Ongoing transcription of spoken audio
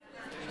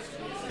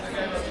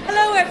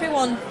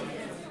everyone.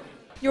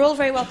 You're all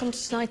very welcome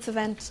to tonight's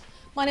event.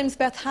 My name is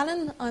Beth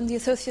Hannon. I'm the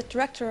Associate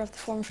Director of the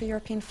Forum for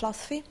European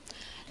Philosophy.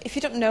 If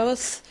you don't know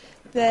us,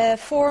 the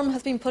Forum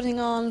has been putting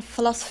on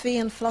philosophy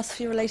and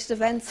philosophy-related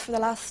events for the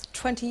last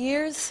 20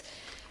 years,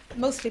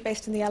 mostly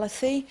based in the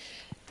LSE.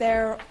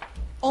 They're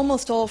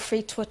almost all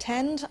free to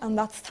attend, and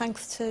that's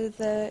thanks to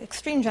the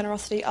extreme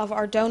generosity of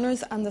our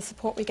donors and the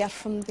support we get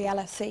from the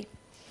LSE.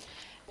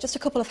 Just a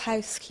couple of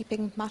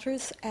housekeeping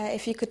matters.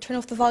 If you could turn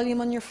off the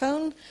volume on your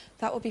phone,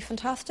 that would be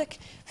fantastic.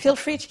 Feel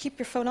free to keep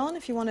your phone on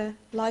if you want to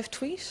live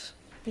tweet.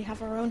 We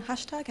have our own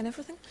hashtag and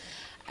everything.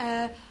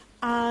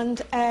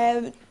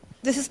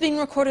 This is being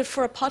recorded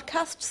for a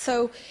podcast,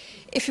 so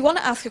if you want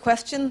to ask a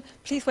question,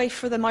 please wait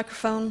for the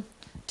microphone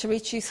to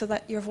reach you so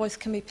that your voice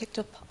can be picked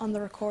up on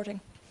the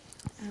recording.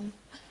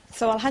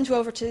 So I'll hand you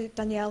over to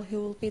Danielle, who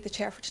will be the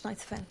chair for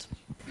tonight's event.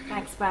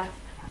 Thanks, Beth.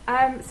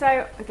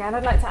 So, again,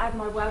 I'd like to add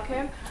my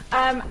welcome.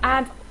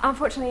 And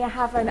unfortunately, I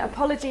have an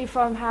apology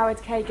from Howard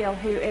Cagill,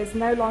 who is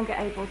no longer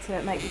able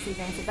to make this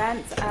evening's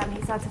event.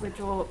 He's had to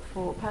withdraw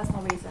for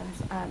personal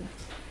reasons.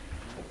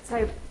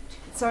 So,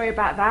 sorry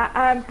about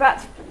that.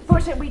 But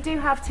fortunately, we do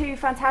have two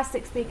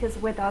fantastic speakers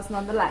with us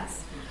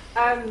nonetheless.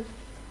 And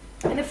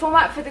the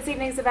format for this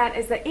evening's event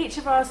is that each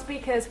of our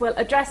speakers will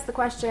address the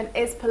question,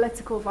 is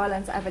political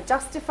violence ever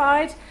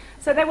justified?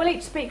 So they will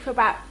each speak for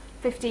about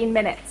 15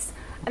 minutes.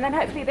 And then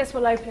hopefully this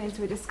will open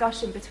into a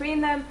discussion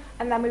between them,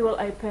 and then we will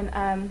open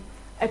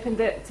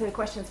to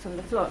questions from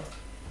the floor.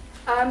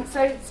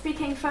 So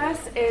speaking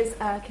first is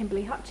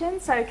Kimberly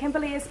Hutchins. So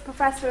Kimberly is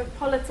Professor of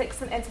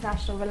Politics and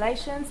International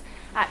Relations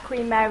at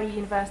Queen Mary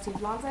University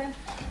of London,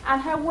 and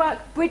her work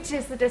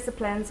bridges the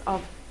disciplines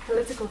of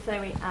political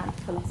theory and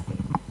philosophy.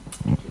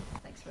 Thank you.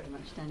 Thanks very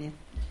much, Daniel.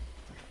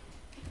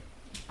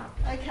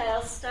 Okay,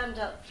 I'll stand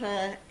up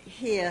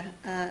here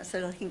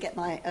so that I can get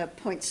my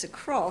points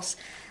across.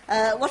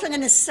 What I'm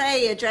going to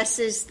say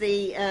addresses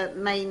the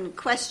main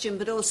question,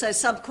 but also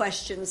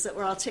sub-questions that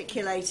were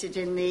articulated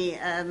in the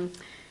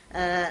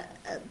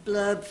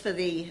blurb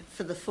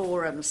for the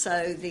forum.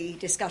 So the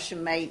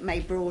discussion may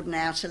broaden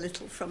out a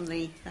little from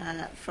the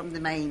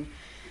main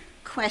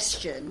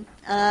question.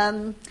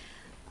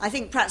 I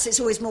think perhaps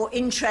it's always more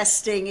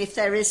interesting if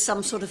there is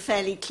some sort of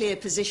fairly clear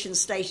position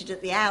stated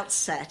at the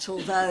outset,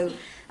 although,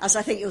 as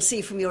I think you'll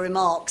see from your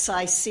remarks,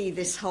 I see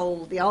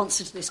the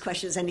answer to this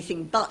question as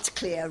anything but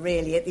clear,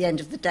 really, at the end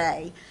of the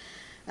day.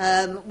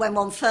 When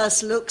one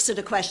first looks at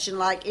a question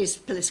like, is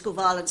political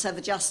violence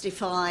ever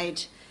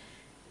justified,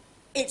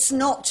 it's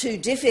not too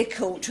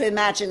difficult to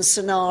imagine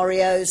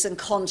scenarios and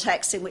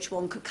contexts in which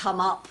one could come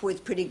up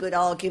with pretty good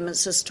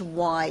arguments as to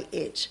why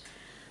it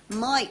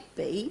might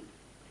be.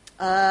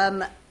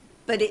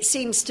 But it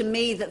seems to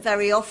me that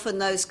very often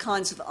those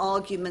kinds of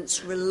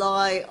arguments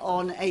rely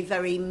on a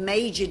very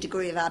major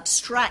degree of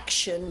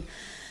abstraction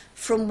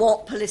from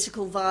what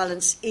political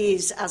violence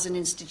is as an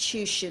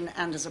institution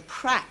and as a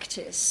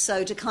practice.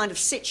 So to kind of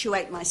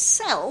situate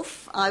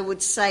myself, I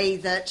would say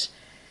that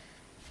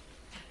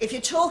if you're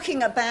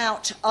talking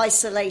about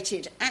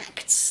isolated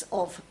acts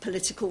of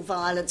political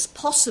violence,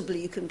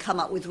 possibly you can come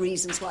up with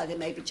reasons why they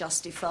may be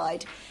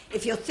justified.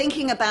 If you're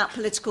thinking about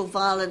political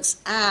violence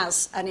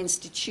as an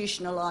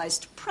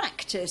institutionalized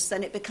practice,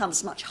 then it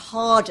becomes much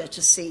harder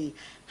to see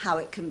how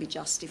it can be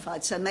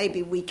justified. So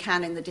maybe we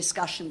can, in the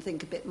discussion,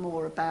 think a bit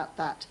more about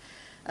that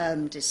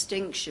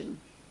distinction.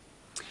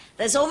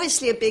 There's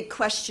obviously a big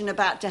question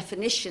about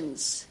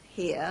definitions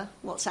here,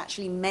 what's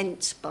actually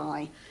meant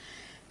by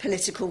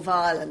political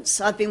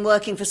violence. I've been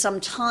working for some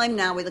time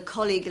now with a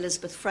colleague,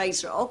 Elizabeth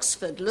Fraser at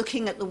Oxford,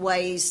 looking at the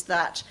ways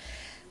that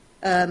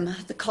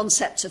the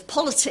concept of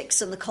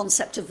politics and the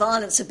concept of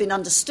violence have been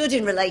understood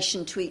in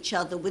relation to each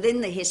other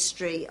within the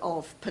history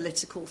of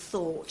political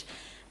thought.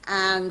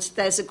 And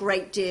there's a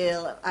great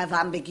deal of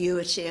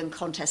ambiguity and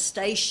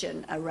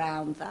contestation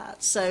around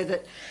that.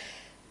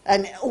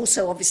 And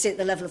also, obviously, at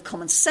the level of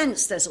common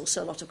sense, there's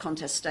also a lot of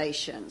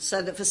contestation.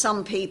 So that for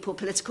some people,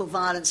 political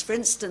violence, for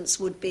instance,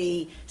 would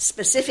be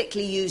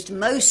specifically used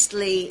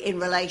mostly in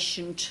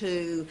relation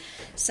to,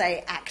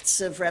 say, acts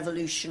of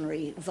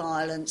revolutionary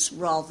violence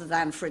rather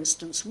than, for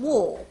instance,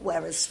 war.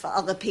 Whereas for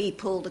other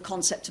people, the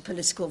concept of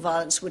political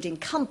violence would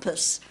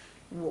encompass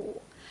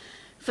war.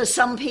 For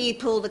some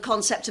people, the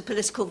concept of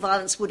political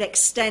violence would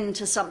extend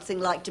to something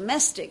like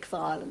domestic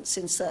violence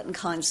in certain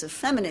kinds of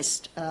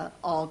feminist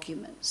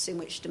arguments, in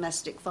which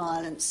domestic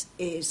violence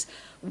is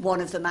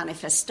one of the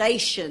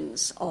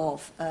manifestations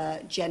of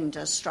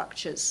gender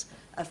structures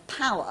of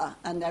power,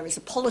 and there is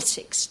a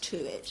politics to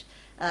it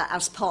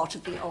as part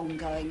of the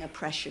ongoing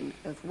oppression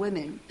of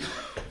women.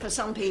 For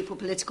some people,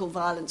 political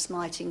violence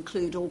might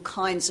include all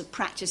kinds of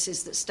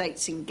practices that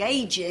states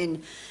engage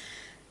in,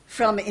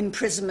 from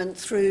imprisonment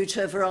through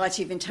to a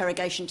variety of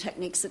interrogation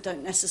techniques that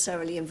don't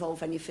necessarily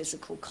involve any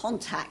physical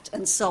contact,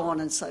 and so on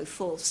and so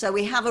forth. So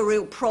we have a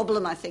real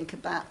problem, I think,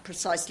 about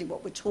precisely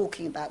what we're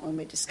talking about when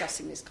we're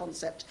discussing this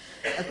concept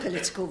of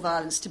political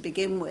violence to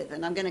begin with.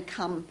 And I'm going to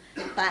come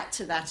back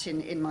to that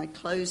in my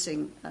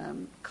closing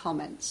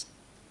comments.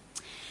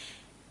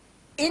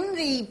 in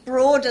the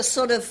broader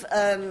sort of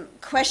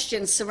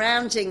question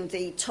surrounding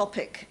the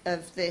topic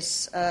of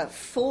this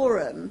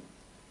forum,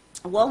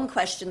 one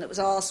question that was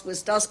asked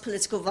was, does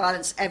political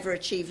violence ever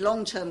achieve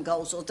long-term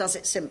goals, or does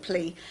it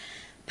simply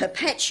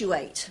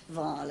perpetuate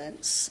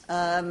violence?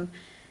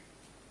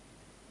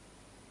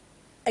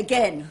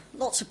 Again,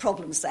 lots of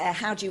problems there.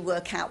 How do you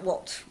work out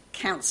what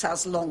counts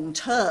as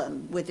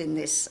long-term within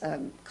this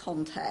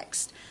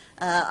context?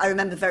 I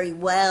remember very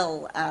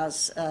well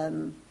as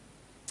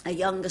a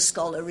younger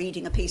scholar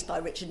reading a piece by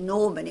Richard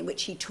Norman in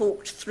which he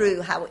talked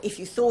through how if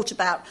you thought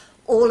about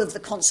all of the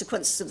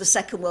consequences of the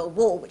Second World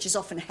War, which is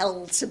often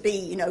held to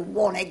be,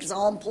 one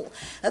example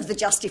of the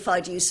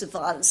justified use of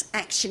violence,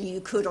 actually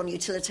you could, on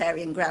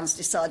utilitarian grounds,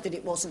 decide that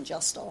it wasn't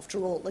just after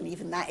all, and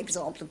even that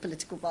example of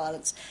political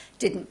violence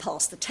didn't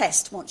pass the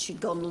test once you'd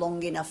gone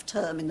long enough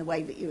term in the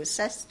way that you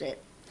assessed it.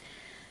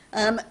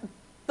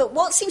 But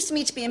what seems to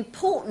me to be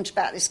important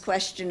about this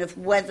question of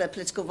whether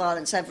political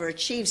violence ever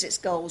achieves its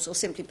goals or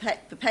simply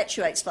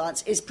perpetuates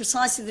violence is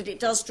precisely that it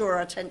does draw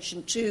our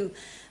attention to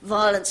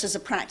violence as a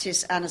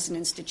practice and as an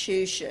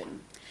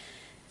institution.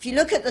 If you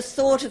look at the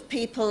thought of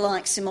people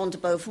like Simone de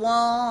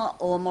Beauvoir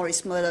or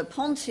Maurice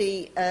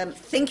Merleau-Ponty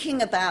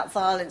thinking about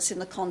violence in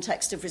the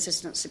context of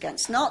resistance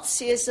against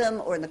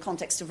Nazism or in the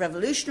context of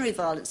revolutionary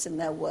violence in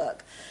their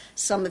work,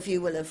 some of you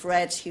will have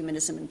read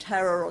Humanism and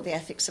Terror or The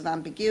Ethics of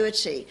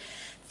Ambiguity.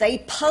 They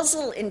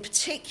puzzle in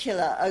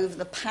particular over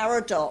the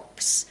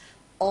paradox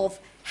of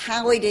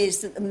how it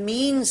is that the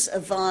means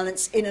of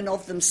violence in and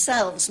of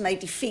themselves may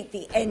defeat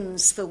the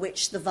ends for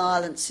which the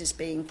violence is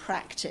being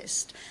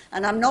practiced.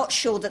 And I'm not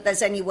sure that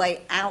there's any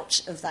way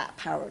out of that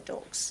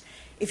paradox.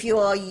 If you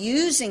are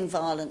using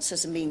violence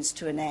as a means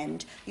to an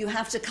end, you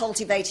have to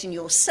cultivate in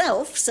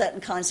yourself certain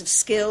kinds of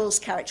skills,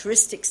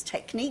 characteristics,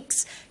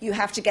 techniques. You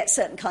have to get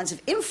certain kinds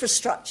of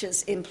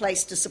infrastructures in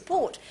place to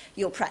support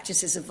your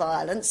practices of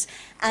violence.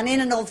 And in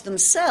and of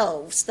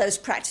themselves, those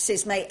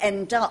practices may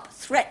end up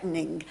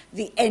threatening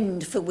the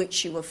end for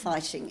which you were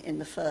fighting in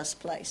the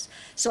first place.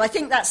 So I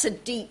think that's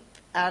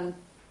a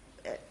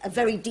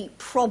very deep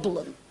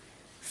problem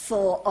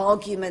for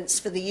arguments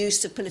for the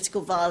use of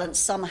political violence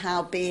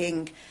somehow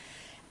being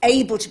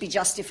able to be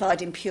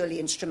justified in purely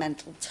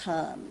instrumental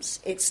terms.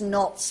 It's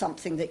not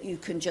something that you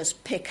can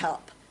just pick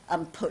up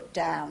and put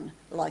down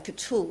like a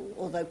tool,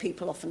 although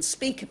people often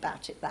speak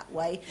about it that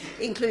way,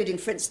 including,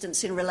 for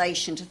instance, in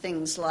relation to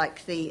things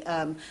like the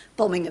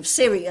bombing of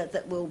Syria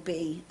that will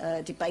be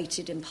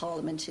debated in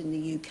Parliament in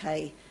the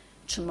UK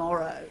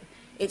tomorrow.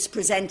 It's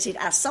presented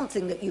as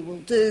something that you will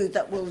do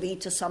that will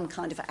lead to some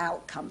kind of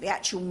outcome. The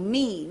actual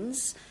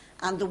means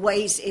and the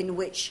ways in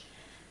which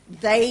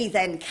they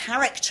then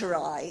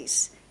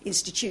characterise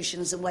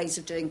institutions and ways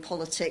of doing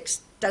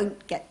politics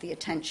don't get the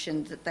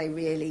attention that they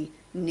really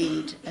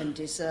need and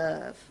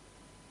deserve.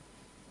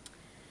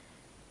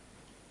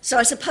 So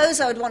I suppose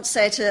I would want to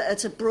say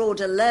at a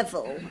broader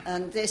level,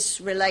 and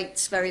this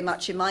relates very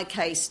much in my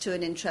case to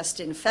an interest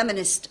in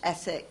feminist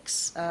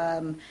ethics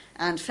and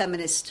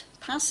feminist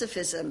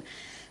pacifism,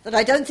 that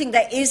I don't think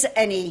there is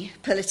any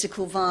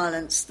political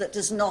violence that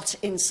does not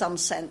in some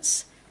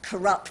sense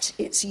corrupt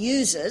its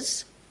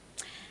users.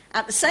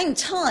 At the same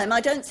time,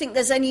 I don't think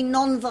there's any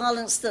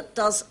non-violence that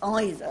does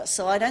either.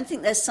 So I don't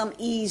think there's some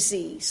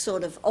easy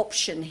sort of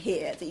option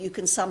here that you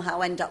can somehow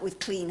end up with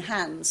clean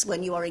hands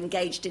when you are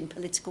engaged in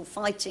political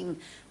fighting,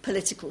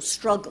 political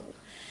struggle.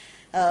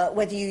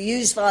 Whether you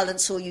use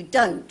violence or you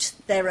don't,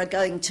 there are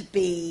going to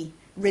be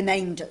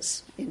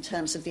remainders in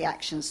terms of the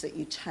actions that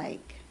you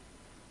take.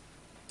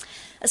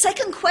 A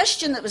second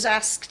question that was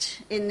asked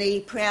in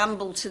the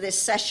preamble to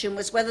this session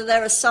was whether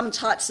there are some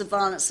types of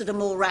violence that are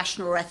more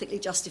rational or ethically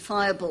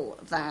justifiable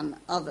than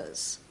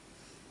others.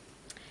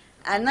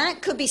 And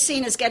that could be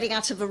seen as getting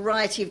at a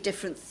variety of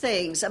different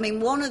things. I mean,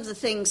 one of the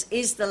things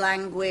is the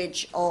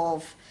language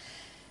of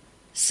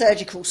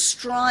surgical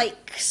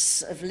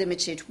strikes, of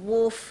limited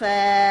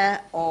warfare,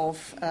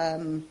 of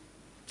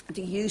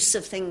the use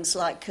of things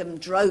like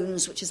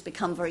drones, which has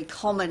become very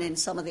common in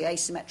some of the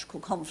asymmetrical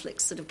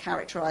conflicts that have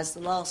characterised the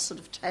last sort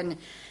of 10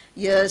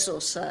 years or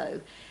so.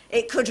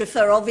 It could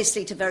refer,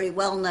 obviously, to very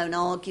well-known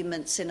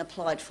arguments in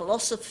applied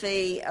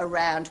philosophy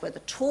around whether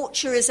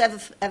torture is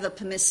ever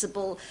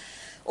permissible,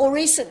 or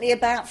recently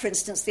about, for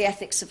instance, the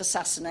ethics of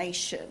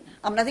assassination.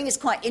 I mean, I think it's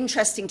quite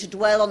interesting to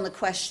dwell on the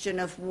question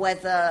of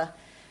whether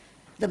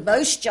the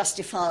most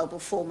justifiable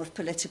form of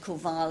political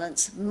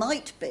violence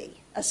might be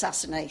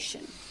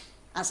assassination,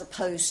 as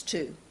opposed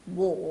to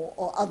war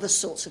or other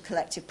sorts of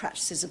collective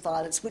practices of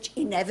violence, which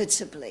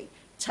inevitably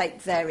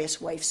take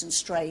various waifs and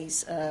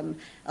strays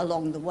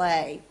along the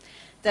way.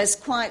 There's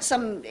quite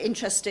some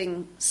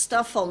interesting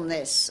stuff on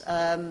this.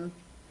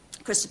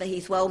 Christopher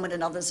Heath Wellman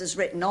and others has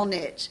written on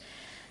it.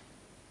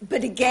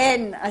 But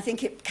again, I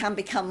think it can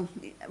become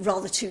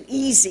rather too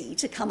easy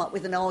to come up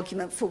with an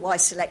argument for why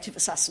selective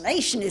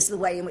assassination is the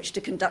way in which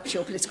to conduct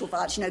your political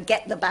violence. You know,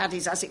 get the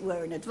baddies, as it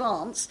were, in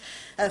advance.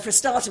 For a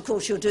start, of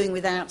course, you're doing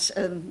without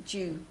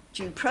due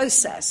due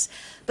process.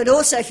 But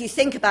also, if you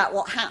think about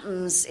what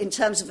happens in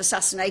terms of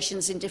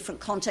assassinations in different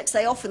contexts,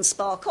 they often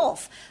spark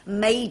off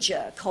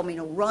major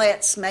communal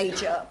riots,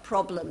 major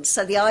problems.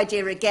 So the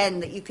idea, again,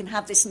 that you can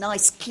have this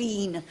nice,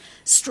 clean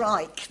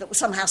strike that will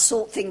somehow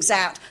sort things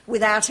out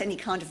without any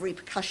kind of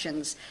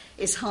repercussions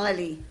is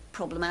highly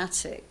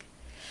problematic.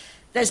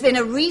 There's been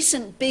a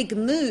recent big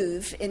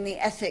move in the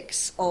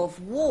ethics of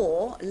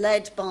war,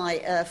 led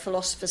by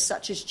philosophers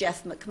such as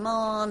Jeff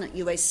McMahon,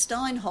 Uwe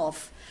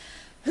Steinhoff,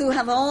 who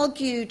have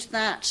argued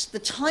that the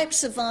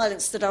types of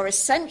violence that are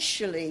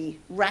essentially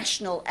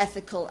rational,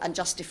 ethical, and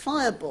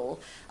justifiable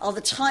are the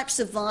types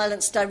of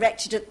violence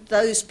directed at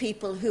those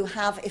people who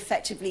have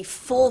effectively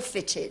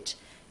forfeited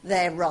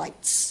their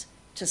rights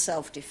to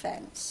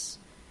self-defense.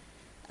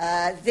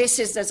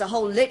 There's a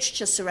whole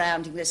literature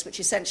surrounding this which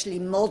essentially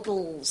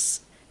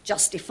models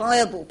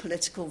justifiable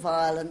political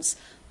violence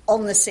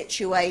on the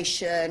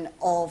situation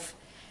of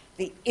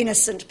the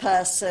innocent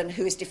person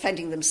who is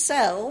defending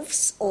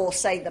themselves, or,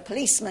 say, the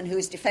policeman who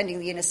is defending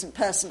the innocent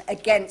person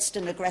against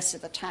an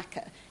aggressive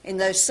attacker. In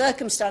those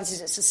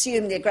circumstances, it's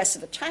assumed the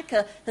aggressive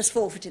attacker has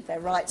forfeited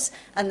their rights,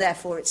 and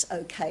therefore it's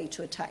okay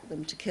to attack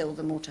them, to kill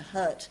them, or to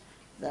hurt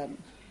them.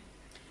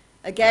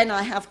 Again,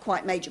 I have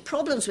quite major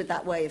problems with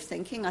that way of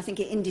thinking. I think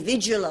it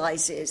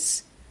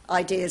individualises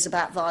ideas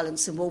about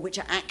violence and war, which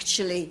are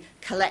actually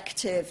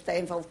collective. They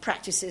involve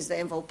practices, they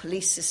involve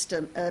police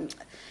system,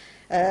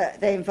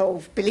 they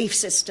involve belief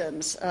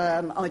systems,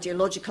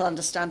 ideological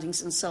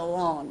understandings, and so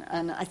on.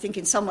 And I think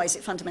in some ways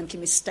it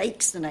fundamentally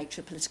mistakes the nature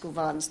of political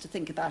violence to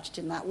think about it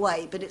in that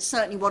way. But it's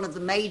certainly one of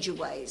the major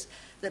ways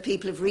that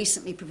people have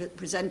recently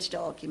presented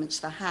arguments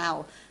for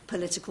how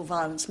political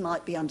violence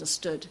might be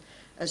understood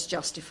as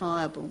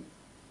justifiable.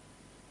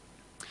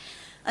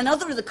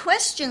 Another of the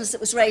questions that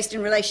was raised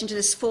in relation to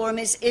this forum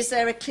is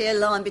there a clear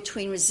line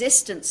between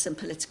resistance and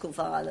political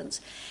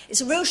violence?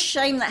 It's a real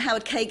shame that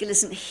Howard Cagill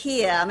isn't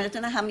here. I mean, I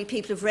don't know how many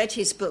people have read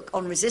his book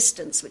on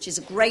resistance, which is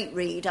a great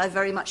read. I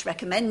very much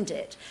recommend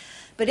it.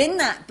 But in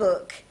that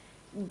book,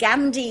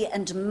 Gandhi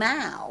and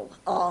Mao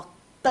are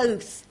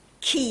both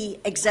key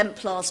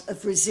exemplars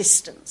of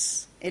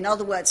resistance. In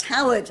other words,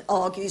 Howard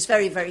argues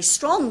very, very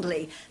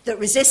strongly that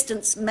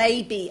resistance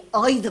may be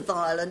either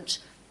violent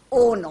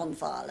or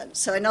non-violent.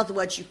 So in other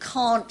words, you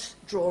can't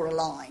draw a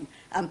line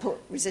and put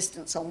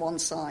resistance on one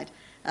side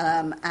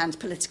and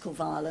political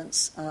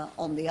violence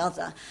on the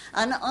other.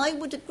 And I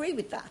would agree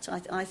with that.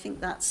 I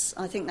think that's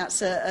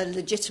a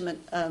legitimate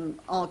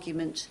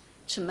argument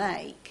to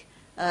make.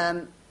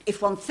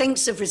 If one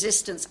thinks of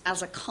resistance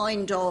as a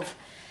kind of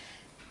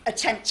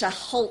attempt to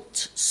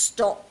halt,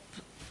 stop,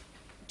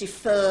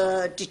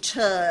 defer,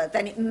 deter,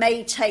 then it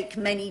may take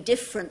many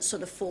different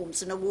sort of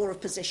forms, and a war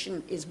of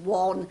position is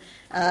one,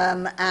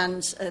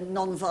 and a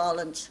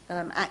non-violent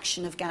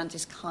action of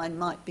Gandhi's kind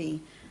might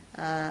be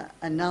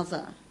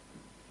another.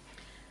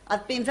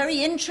 I've been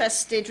very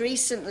interested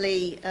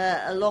recently,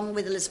 along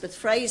with Elizabeth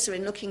Fraser,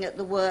 in looking at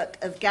the work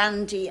of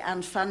Gandhi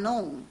and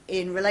Fanon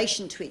in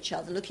relation to each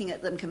other, looking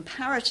at them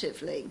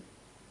comparatively.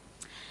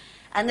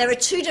 And there are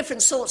two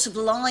different sorts of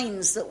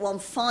lines that one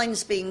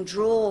finds being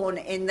drawn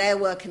in their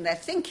work and their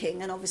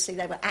thinking, and obviously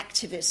they were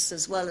activists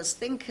as well as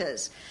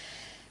thinkers.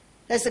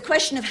 There's the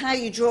question of how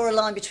you draw a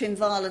line between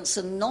violence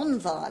and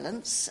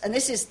non-violence, and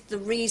this is the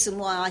reason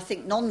why I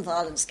think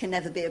non-violence can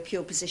never be a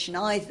pure position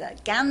either.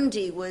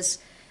 Gandhi was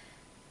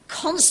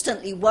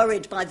constantly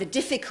worried by the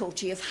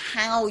difficulty of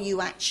how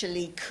you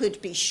actually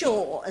could be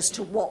sure as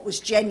to what was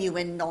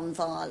genuine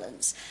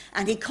non-violence.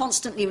 And he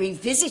constantly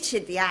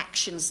revisited the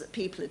actions that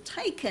people had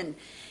taken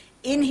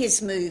in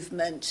his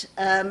movement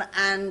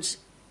and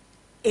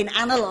in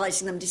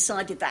analysing them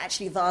decided that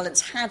actually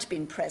violence had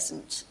been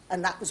present,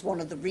 and that was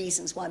one of the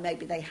reasons why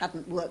maybe they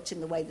hadn't worked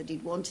in the way that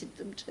he'd wanted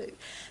them to.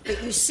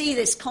 But you see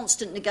this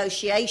constant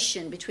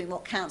negotiation between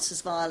what counts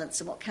as violence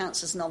and what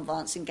counts as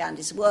non-violence in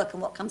Gandhi's work,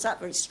 and what comes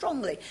out very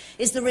strongly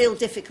is the real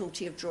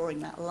difficulty of drawing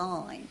that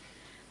line.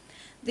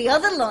 The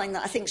other line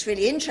that I think is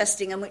really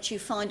interesting, and which you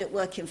find at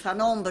work in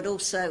Fanon, but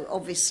also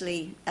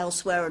obviously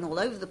elsewhere and all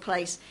over the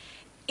place,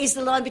 is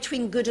the line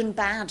between good and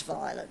bad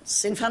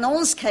violence. In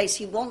Fanon's case,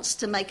 he wants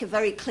to make a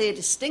very clear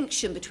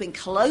distinction between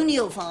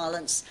colonial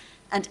violence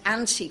and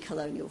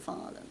anti-colonial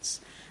violence.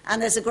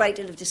 And there's a great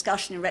deal of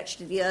discussion in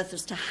Wretched of the Earth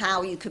as to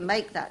how you can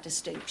make that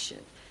distinction.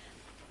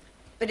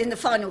 But in the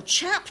final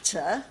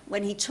chapter,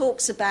 when he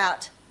talks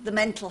about the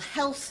mental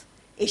health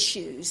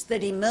issues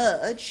that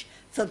emerge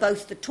for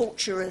both the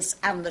torturers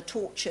and the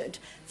tortured,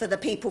 for the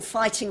people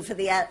fighting for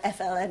the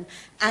FLN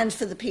and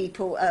for the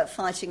people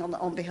fighting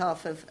on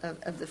behalf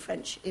of the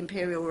French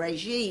imperial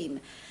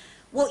regime,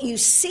 what you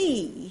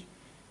see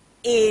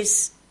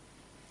is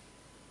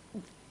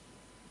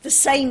the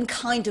same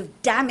kind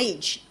of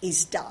damage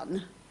is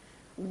done,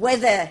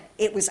 whether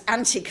it was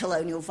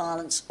anti-colonial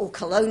violence or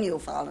colonial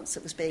violence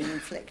that was being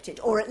inflicted,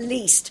 or at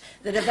least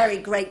that a very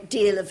great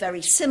deal of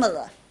very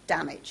similar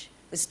damage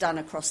was done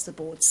across the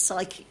board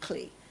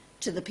psychically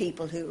to the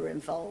people who were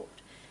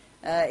involved.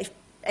 If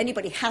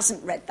anybody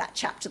hasn't read that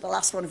chapter, the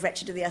last one of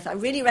Wretched of the Earth, I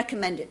really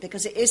recommend it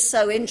because it is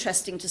so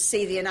interesting to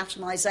see the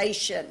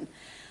anatomization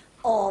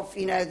of,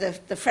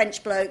 the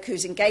French bloke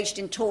who's engaged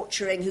in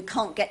torturing, who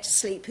can't get to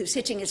sleep, who's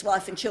hitting his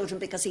wife and children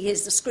because he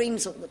hears the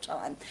screams all the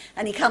time,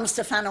 and he comes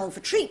to Fanon for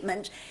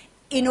treatment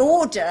in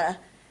order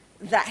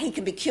that he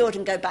can be cured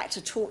and go back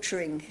to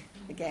torturing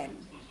again.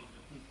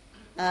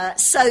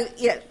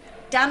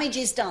 Damage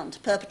is done to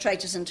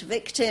perpetrators and to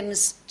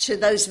victims, to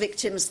those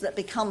victims that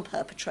become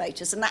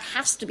perpetrators, and that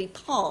has to be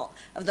part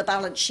of the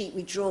balance sheet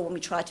we draw when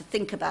we try to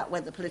think about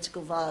whether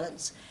political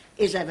violence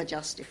is ever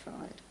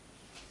justified.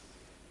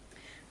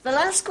 The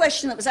last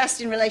question that was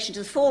asked in relation to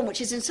the forum, which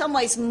is in some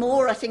ways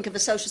more, I think, of a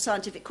social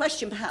scientific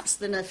question perhaps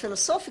than a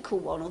philosophical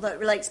one, although it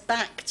relates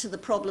back to the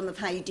problem of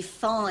how you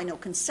define or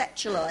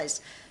conceptualise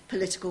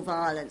political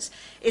violence,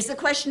 is the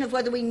question of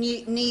whether we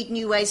need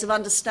new ways of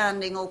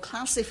understanding or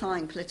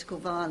classifying political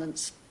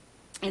violence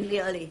in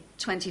the early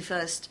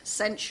 21st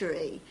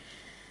century.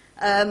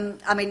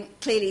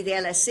 Clearly the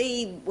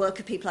LSE, work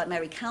of people like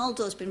Mary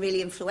Kaldor, has been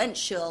really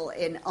influential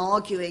in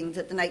arguing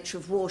that the nature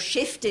of war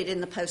shifted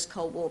in the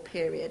post-Cold War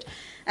period.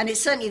 And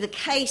it's certainly the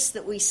case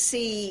that we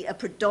see a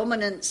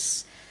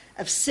predominance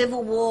of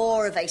civil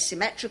war, of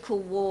asymmetrical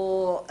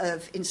war,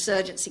 of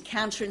insurgency,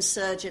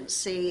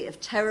 counterinsurgency,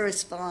 of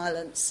terrorist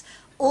violence.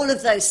 All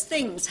of those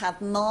things have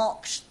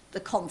marked the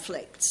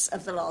conflicts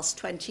of the last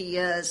 20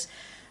 years,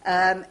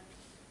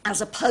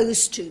 as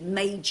opposed to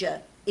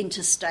major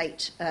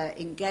interstate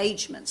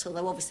engagements,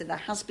 although obviously there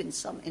has been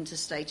some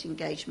interstate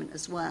engagement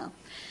as well.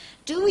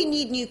 Do we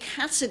need new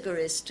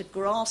categories to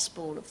grasp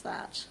all of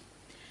that?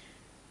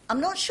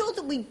 I'm not sure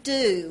that we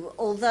do,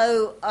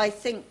 although I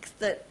think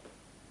that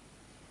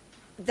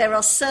there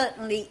are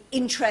certainly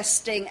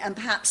interesting and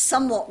perhaps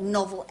somewhat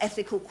novel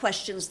ethical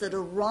questions that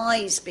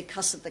arise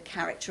because of the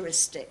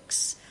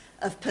characteristics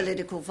of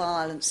political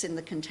violence in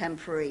the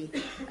contemporary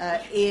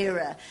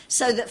era.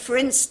 So that, for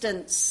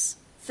instance,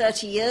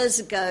 30 years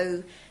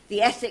ago,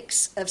 the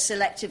ethics of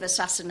selective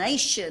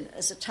assassination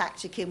as a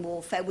tactic in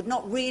warfare would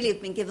not really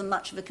have been given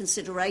much of a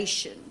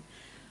consideration.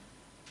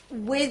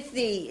 With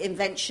the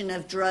invention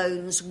of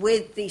drones,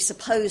 with the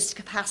supposed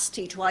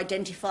capacity to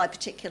identify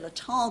particular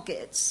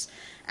targets,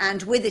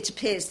 and with, it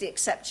appears, the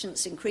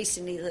acceptance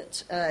increasingly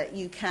that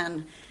you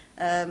can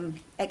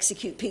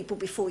execute people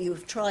before you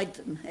have tried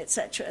them,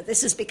 etc.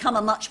 This has become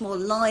a much more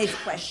live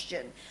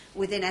question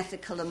within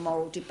ethical and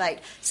moral debate.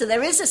 So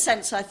there is a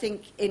sense, I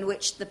think, in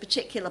which the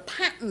particular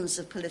patterns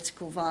of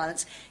political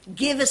violence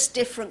give us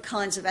different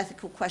kinds of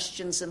ethical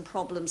questions and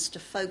problems to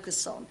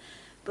focus on.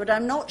 But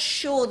I'm not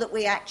sure that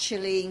we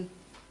actually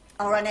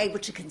are unable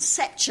to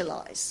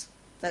conceptualise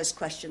those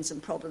questions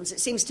and problems. It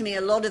seems to me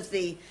a lot of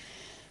the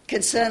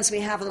concerns we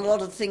have and a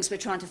lot of the things we're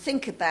trying to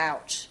think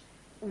about,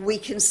 we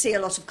can see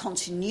a lot of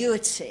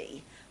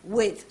continuity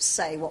with,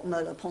 say, what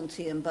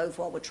Merleau-Ponty and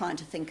Beauvoir were trying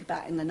to think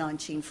about in the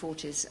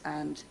 1940s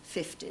and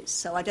 50s.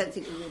 So I don't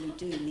think we really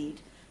do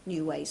need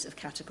new ways of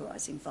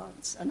categorising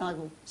violence. And I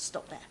will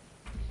stop there.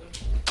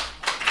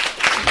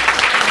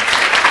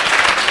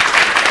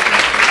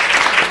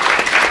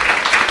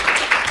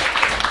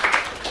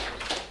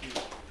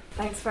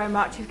 Thanks very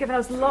much. You've given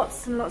us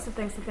lots and lots of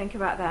things to think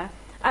about there.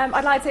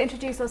 I'd like to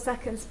introduce our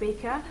second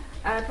speaker,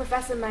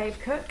 Professor Maeve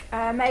Cook.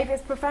 Maeve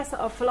is Professor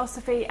of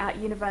Philosophy at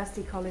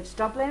University College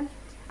Dublin,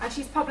 and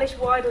she's published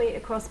widely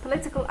across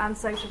political and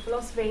social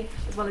philosophy,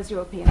 as well as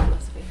European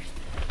philosophy.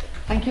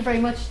 Thank you very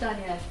much,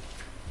 Danielle.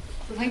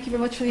 So thank you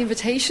very much for the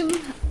invitation.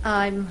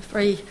 I'm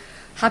very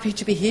happy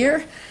to be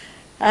here.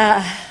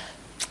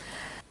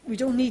 We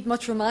don't need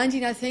much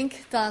reminding, I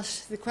think,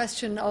 that the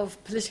question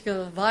of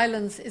political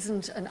violence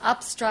isn't an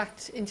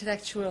abstract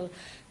intellectual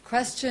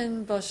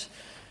question, but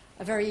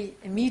a very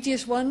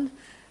immediate one.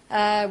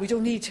 We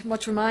don't need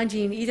much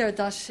reminding either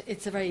that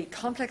it's a very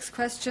complex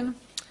question.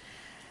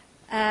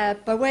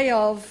 By way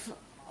of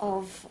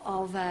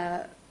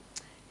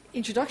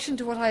introduction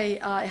to what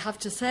I have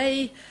to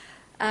say,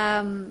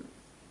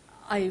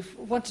 I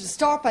wanted to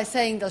start by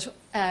saying that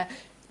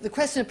the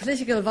question of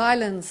political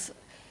violence,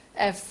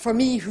 for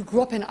me, who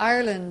grew up in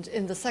Ireland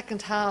in the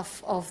second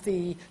half of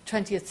the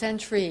 20th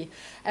century,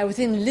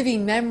 within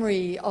living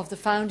memory of the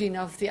founding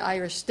of the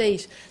Irish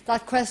state,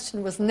 that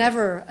question was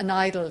never an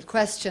idle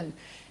question.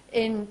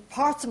 In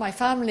parts of my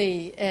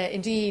family,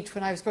 indeed,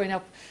 when I was growing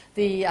up,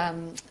 the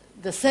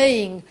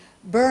saying,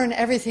 "burn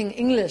everything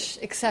English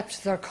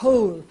except their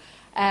coal,"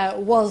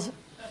 was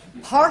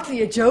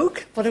partly a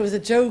joke, but it was a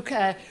joke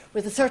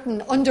with a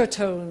certain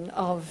undertone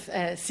of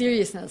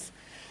seriousness.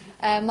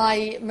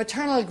 My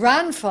maternal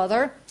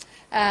grandfather,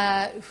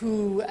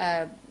 who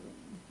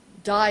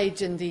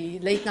died in the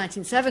late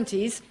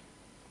 1970s,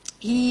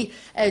 he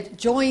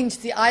joined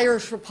the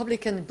Irish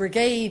Republican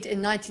Brigade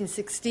in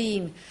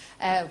 1916,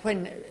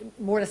 when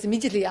more or less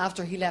immediately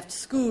after he left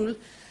school.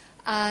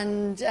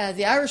 And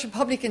the Irish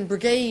Republican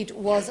Brigade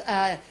was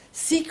a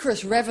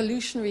secret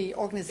revolutionary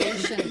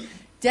organisation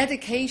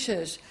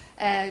dedicated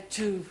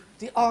to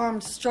the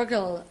armed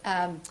struggle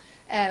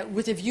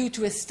with a view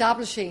to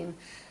establishing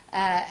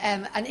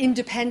an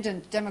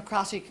independent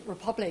democratic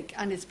republic,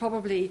 and it's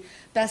probably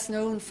best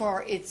known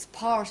for its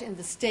part in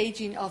the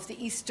staging of the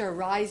Easter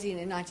Rising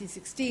in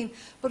 1916,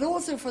 but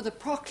also for the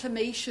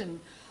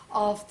proclamation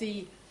of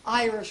the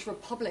Irish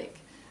Republic.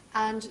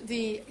 And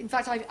in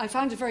fact, I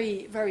found it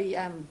very, very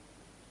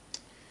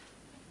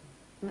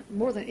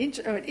more than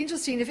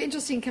interesting, if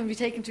interesting can be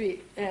taken to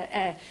be,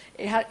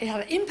 it had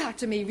an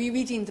impact on me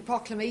rereading the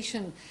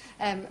proclamation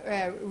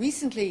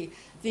recently.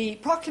 The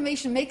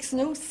proclamation makes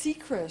no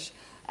secret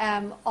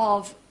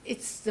of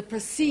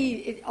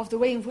the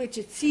way in which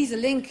it sees a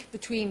link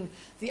between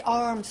the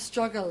armed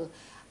struggle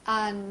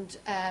and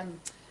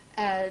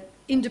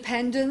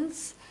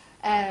independence,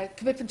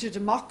 commitment to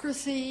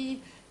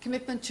democracy,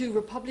 commitment to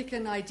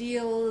republican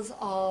ideals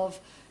of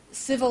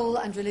civil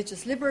and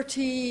religious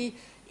liberty,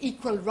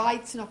 equal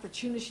rights and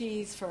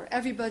opportunities for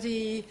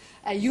everybody,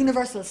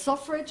 universal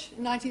suffrage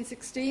in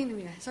 1916, I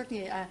mean,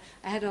 certainly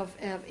ahead of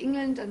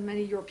England and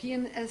many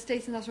European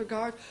states in that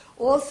regard.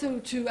 Also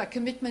to a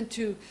commitment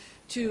to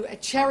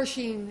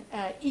cherishing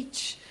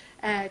each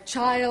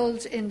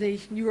child in the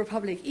new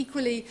republic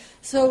equally.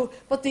 So,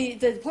 but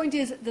the point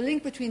is the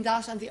link between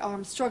that and the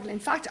armed struggle. In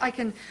fact, I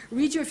can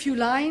read you a few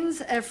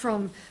lines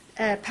from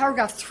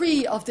paragraph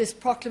 3 of this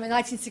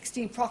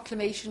 1916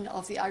 proclamation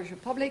of the Irish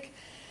Republic.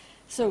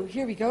 So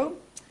here we go.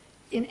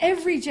 In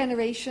every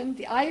generation,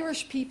 the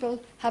Irish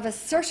people have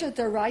asserted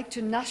their right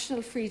to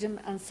national freedom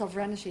and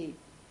sovereignty.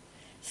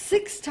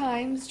 6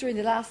 times during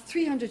the last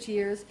 300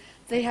 years,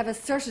 they have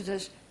asserted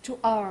it to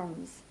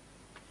arms.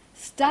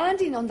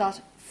 Standing on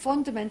that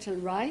fundamental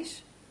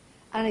right,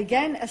 and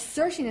again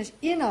asserting it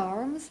in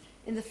arms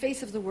in the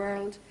face of the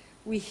world,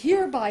 we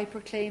hereby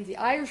proclaim the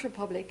Irish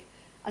Republic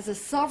as a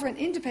sovereign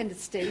independent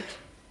state,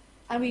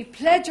 and we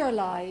pledge our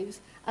lives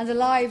and the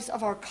lives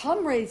of our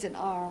comrades in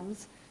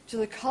arms to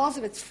the cause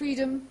of its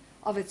freedom,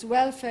 of its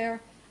welfare,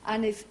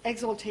 and its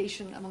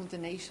exaltation among the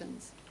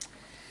nations.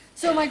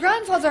 So my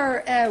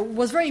grandfather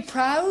was very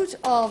proud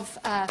of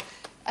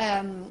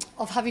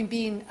having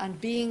been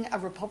and being a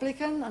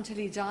Republican until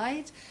he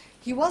died.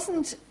 He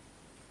wasn't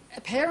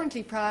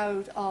apparently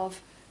proud of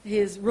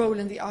his role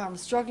in the armed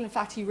struggle. In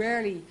fact, he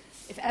rarely,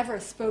 if ever,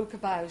 spoke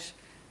about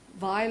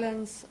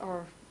violence,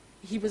 or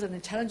he was an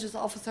intelligence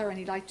officer and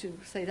he liked to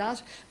say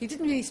that. He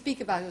didn't really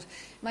speak about it.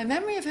 My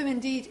memory of him,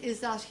 indeed,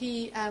 is that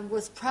he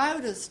was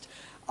proudest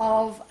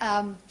of...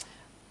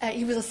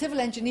 he was a civil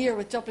engineer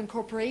with Dublin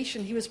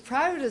Corporation. He was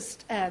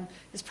proudest,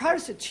 his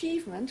proudest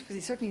achievement, because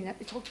he certainly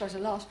talked about it a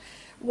lot,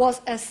 was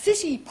a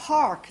city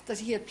park that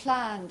he had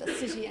planned, a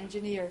city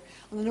engineer,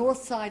 on the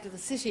north side of the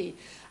city.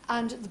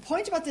 And the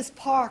point about this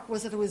park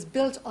was that it was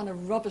built on a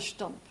rubbish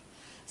dump.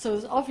 So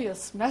there's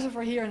obvious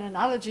metaphor here, an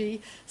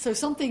analogy. So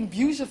something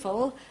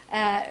beautiful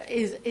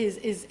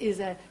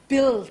is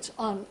built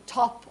on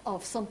top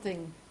of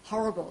something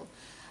horrible.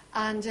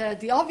 And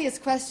the obvious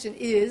question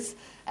is,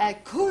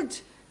 could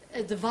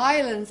the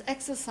violence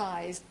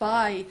exercised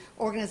by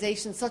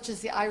organisations such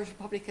as the Irish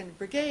Republican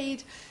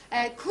Brigade,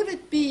 could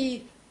it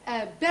be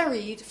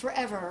buried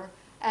forever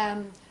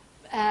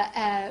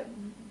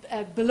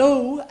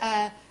below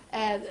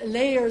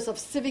layers of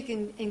civic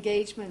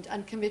engagement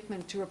and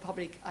commitment to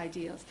Republic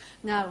ideals?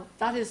 Now,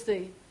 that is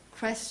the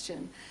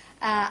question.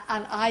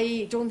 And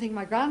I don't think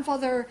my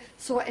grandfather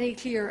saw any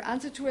clear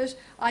answer to it.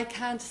 I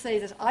can't say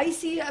that I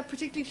see a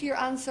particularly clear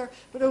answer,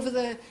 but over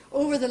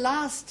the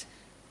last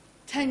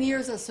 10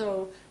 years or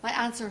so, my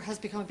answer has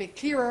become a bit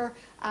clearer,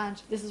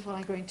 and this is what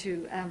I'm going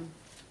to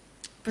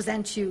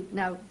present to you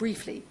now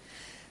briefly.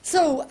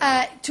 So,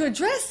 to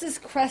address this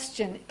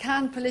question,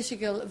 can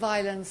political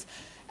violence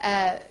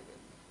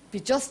be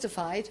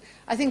justified?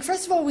 I think,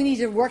 first of all, we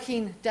need a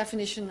working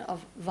definition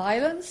of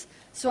violence.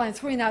 So I'm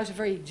throwing out a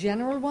very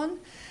general one.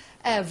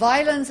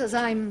 Violence, as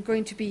I'm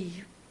going to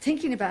be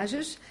thinking about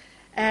it,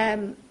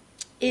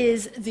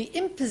 is the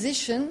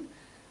imposition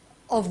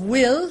of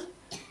will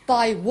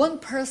by one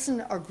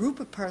person or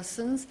group of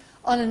persons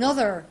on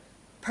another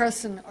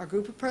person or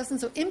group of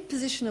persons. So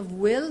imposition of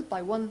will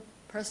by one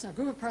person or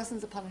group of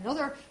persons upon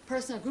another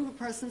person or group of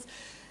persons,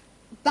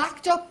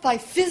 backed up by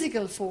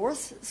physical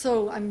force.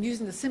 So I'm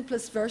using the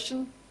simplest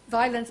version.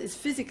 Violence is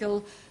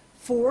physical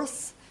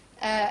force,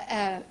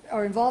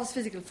 or involves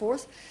physical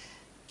force.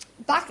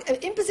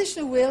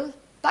 Imposition of will,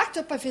 backed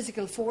up by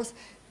physical force,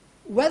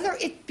 whether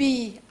it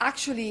be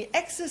actually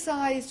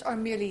exercised or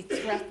merely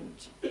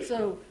threatened.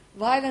 So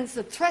violence,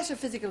 the threat of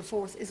physical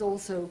force, is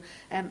also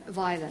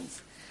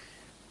violence.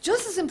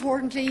 Just as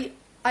importantly,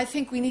 I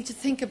think we need to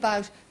think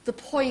about the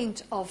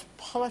point of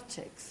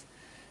politics.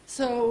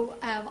 So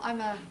I'm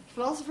a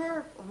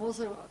philosopher. I'm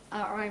also,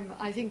 I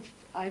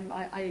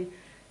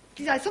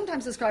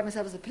sometimes describe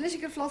myself as a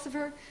political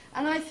philosopher,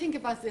 and I think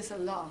about this a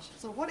lot.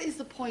 So what is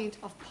the point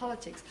of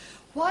politics?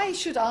 Why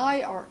should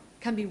I, or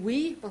can be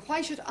we, but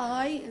why should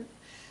I,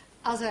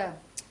 as a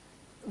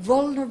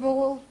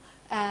vulnerable,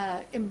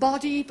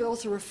 embodied, but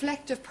also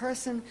reflective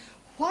person,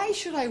 why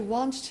should I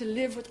want to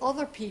live with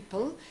other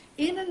people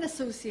in an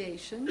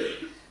association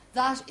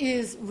that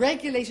is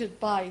regulated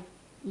by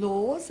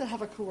laws that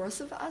have a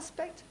coercive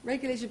aspect,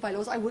 regulated by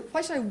laws?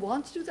 Why should I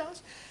want to do that?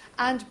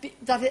 And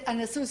an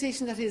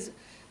association that is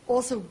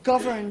also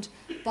governed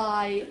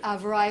by a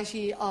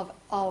variety of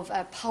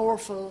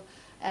powerful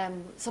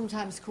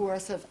sometimes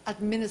coercive,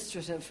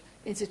 administrative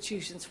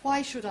institutions.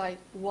 Why should I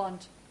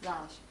want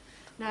that?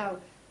 Now,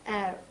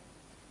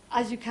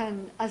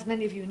 as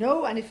many of you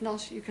know, and if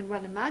not, you can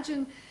well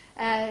imagine,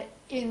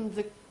 in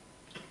the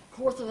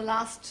course of the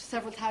last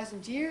several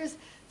thousand years,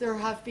 there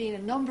have been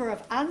a number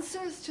of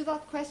answers to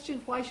that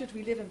question: why should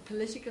we live in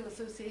political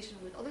association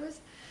with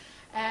others?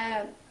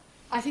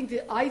 I think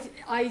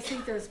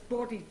there's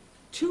broadly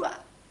two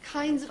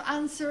kinds of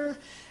answers.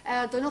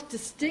 They're not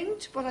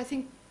distinct, but I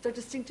think they're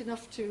distinct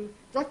enough to,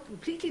 not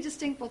completely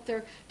distinct, but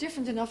they're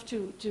different enough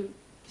to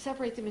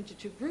separate them into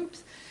two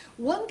groups.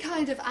 One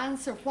kind of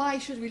answer, why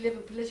should we live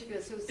in political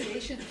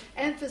association,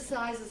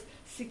 emphasizes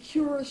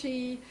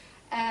security,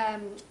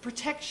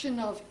 protection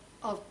of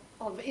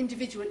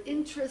individual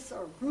interests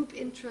or group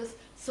interests,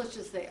 such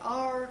as they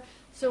are.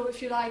 So,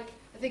 if you like,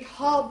 I think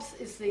Hobbes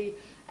is the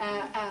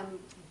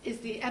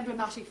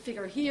emblematic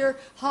figure here.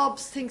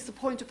 Hobbes thinks the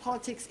point of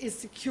politics is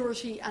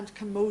security and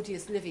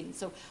commodious living.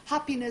 So,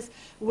 happiness,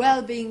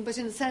 well-being, but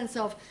in the sense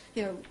of,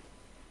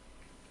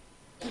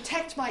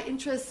 protect my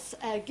interests,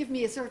 give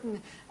me a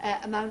certain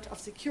amount of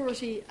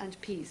security and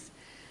peace.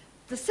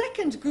 The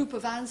second group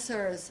of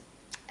answers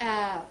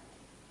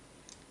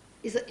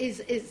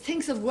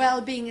thinks of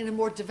well-being in a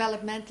more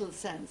developmental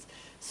sense.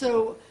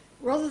 So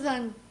rather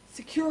than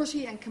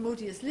security and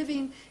commodious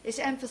living, it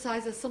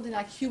emphasizes something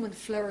like human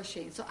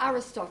flourishing. So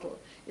Aristotle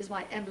is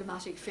my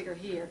emblematic figure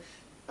here.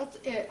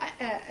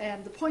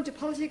 The point of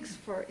politics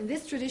in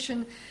this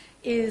tradition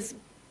is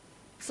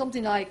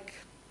something like,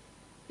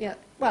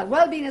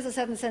 well-being, as I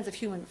said, in the sense of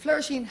human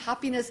flourishing,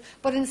 happiness,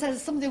 but in the sense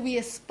of something we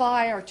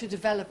aspire to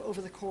develop over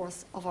the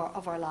course of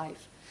our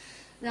life.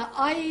 Now,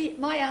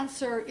 my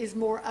answer is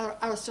more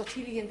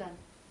Aristotelian than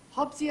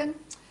Hobbesian,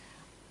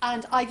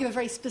 and I give a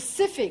very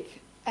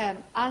specific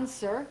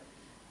answer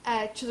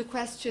to the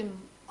question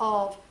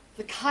of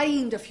the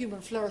kind of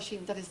human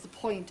flourishing that is the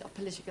point of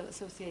political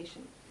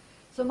association.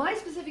 So my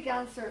specific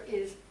answer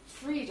is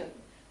freedom.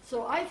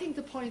 So I think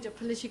the point of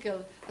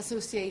political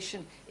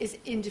association is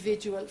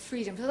individual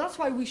freedom. So that's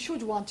why we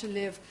should want to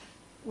live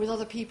with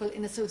other people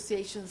in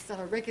associations that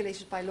are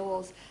regulated by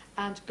laws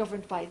and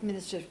governed by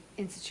administrative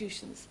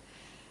institutions.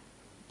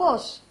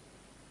 But,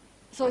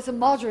 so it's a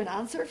modern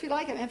answer, if you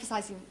like. I'm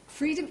emphasizing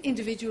freedom,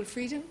 individual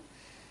freedom.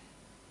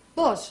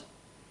 But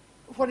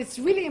what is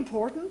really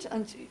important,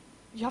 and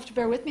you have to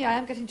bear with me, I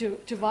am getting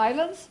to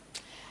violence.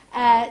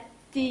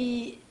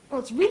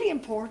 What's really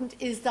important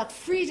is that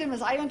freedom,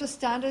 as I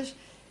understand it,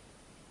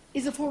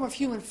 is a form of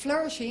human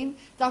flourishing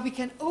that we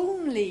can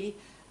only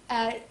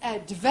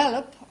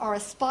develop or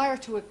aspire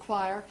to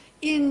acquire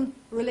in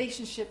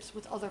relationships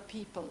with other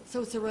people.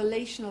 So it's a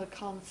relational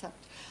concept.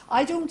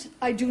 I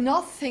do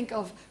not think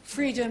of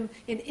freedom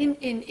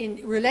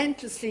in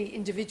relentlessly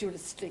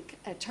individualistic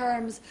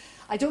terms.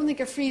 I don't think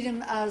of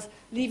freedom as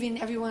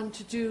leaving everyone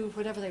to do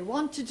whatever they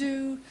want to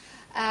do.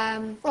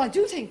 Well, I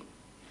do think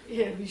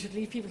we should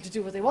leave people to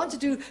do what they want to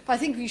do, but I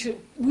think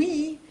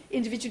we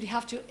individually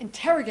have to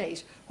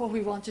interrogate what we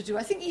want to do.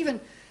 I think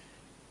even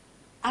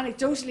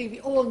anecdotally, we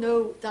all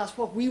know that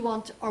what we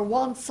want or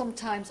wants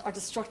sometimes are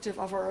destructive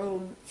of our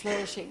own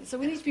flourishing. So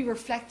we need to be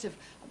reflective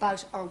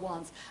about our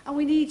wants. And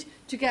we need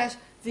to get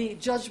the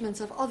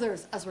judgments of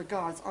others as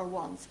regards our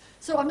wants.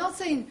 So I'm not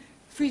saying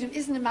freedom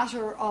isn't a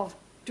matter of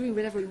doing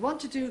whatever we want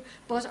to do,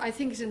 but I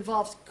think it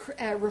involves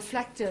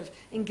reflective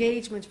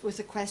engagement with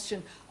the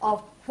question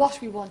of what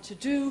we want to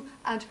do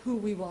and who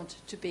we want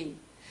to be.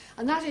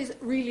 And that is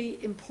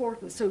really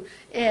important. So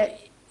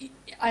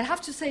I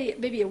have to say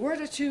maybe a word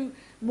or two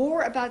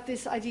more about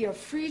this idea of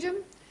freedom,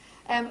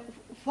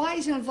 why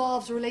it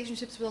involves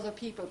relationships with other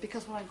people,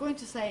 because what I'm going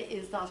to say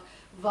is that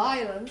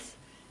violence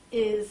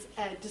is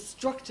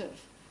destructive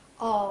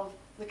of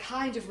the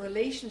kind of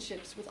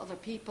relationships with other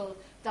people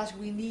that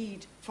we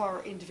need for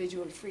our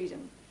individual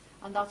freedom.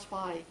 And that's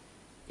why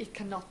it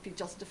cannot be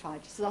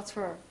justified. So that's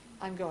where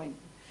I'm going.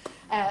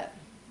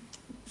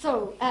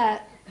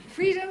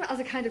 Freedom as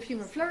a kind of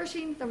human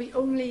flourishing that we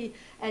only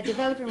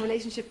develop in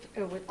relationship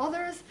with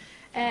others.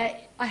 I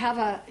have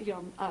a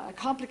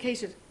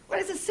complicated, well,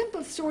 it's a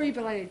simple story,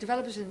 but I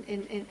develop it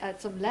in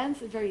at some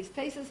length in various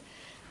places.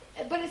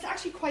 But it's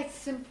actually quite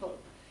simple.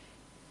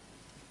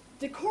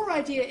 The core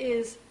idea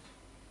is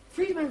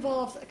freedom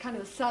involves a kind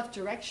of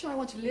self-direction. I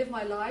want to live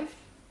my life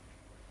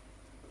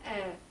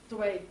the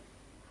way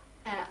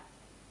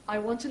I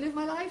want to live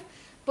my life,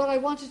 but I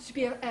want it to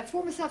be a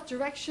form of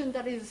self-direction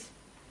that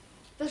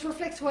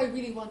reflects who I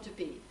really want to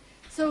be.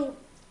 So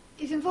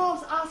it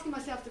involves asking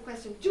myself the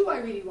question, do I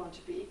really want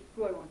to be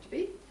who I want to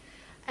be?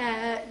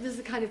 This is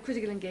a kind of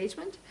critical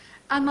engagement.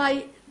 And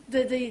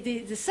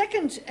the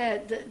second,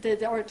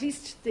 or at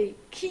least the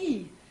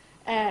key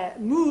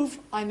move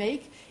I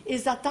make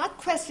is that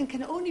question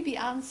can only be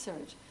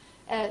answered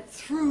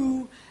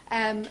through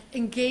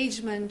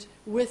engagement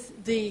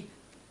with the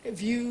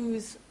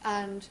views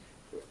and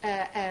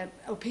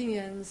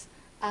opinions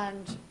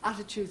and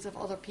attitudes of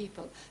other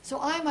people. So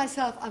I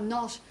myself am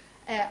not,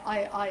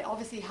 I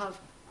obviously have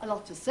a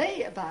lot to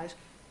say about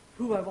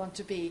who I want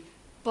to be,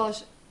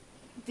 but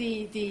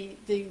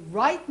the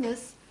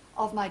rightness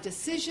of my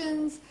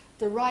decisions,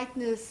 the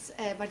rightness,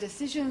 my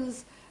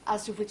decisions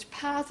as to which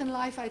path in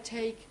life I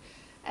take,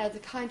 the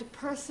kind of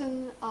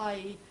person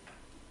I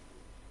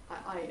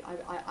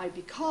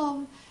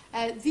become.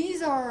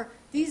 These are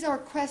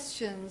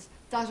questions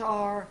that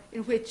are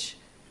in which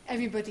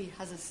everybody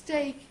has a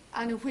stake,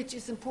 and in which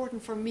it's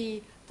important for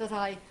me that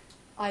I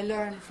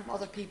learn from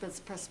other people's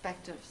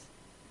perspectives.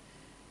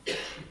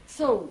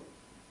 So,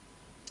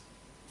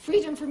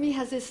 freedom for me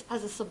has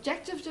a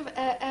subjective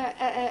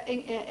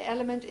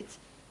element.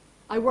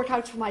 I work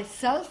out for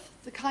myself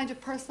the kind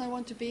of person I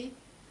want to be,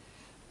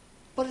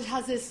 but it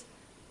has this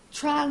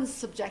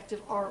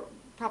trans-subjective, or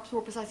perhaps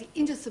more precisely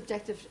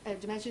intersubjective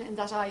dimension, in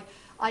that I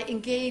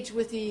engage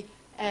with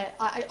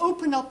I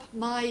open up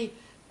my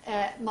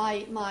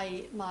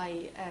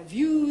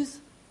views,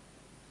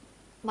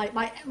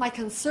 my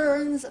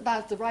concerns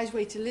about the right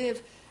way to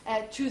live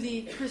to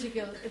the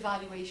critical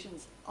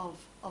evaluations of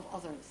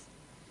others.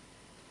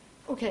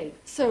 Okay,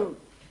 so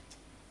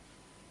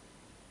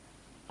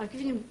I've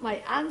given you my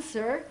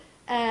answer.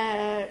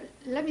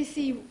 Let me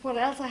see what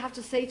else I have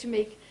to say to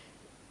make.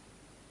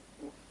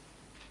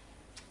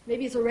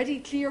 Maybe it's already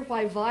clear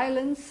why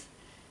violence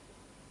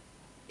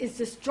is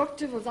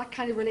destructive of that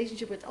kind of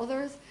relationship with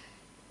others.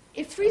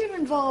 If freedom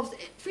involves,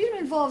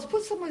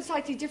 put something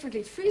slightly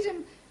differently,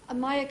 freedom on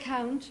my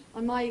account,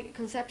 on my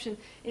conception,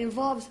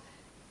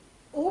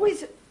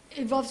 always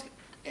involves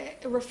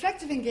a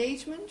reflective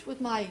engagement with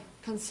my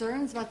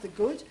concerns about the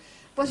good,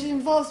 but it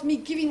involves me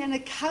giving an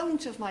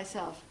account of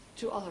myself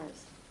to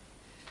others.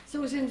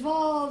 So it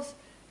involves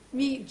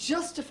me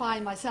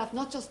justifying myself,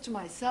 not just to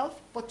myself,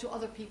 but to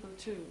other people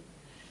too.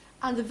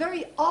 And the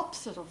very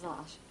opposite of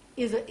that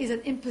is an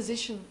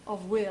imposition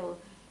of will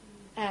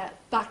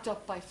backed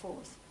up by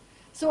force.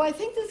 So I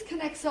think this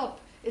connects up.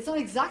 It's not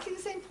exactly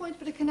the same point,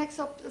 but it connects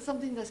up to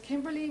something that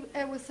Kimberly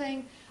was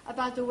saying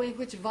about the way in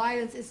which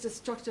violence is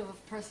destructive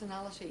of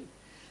personality.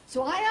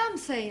 So I'm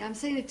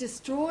saying it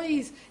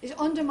destroys, it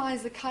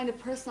undermines the kind of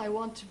person I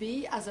want to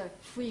be as a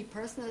free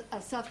person,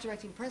 a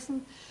self-directing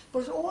person,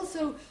 but it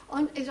also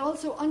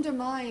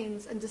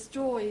undermines and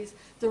destroys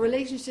the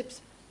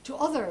relationships to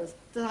others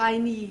that I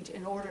need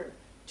in order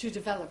to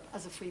develop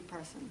as a free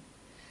person.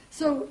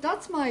 So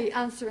that's my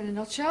answer in a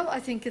nutshell.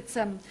 I think it's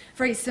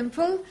very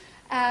simple.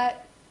 I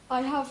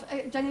have,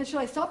 Daniel, should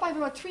I stop? I have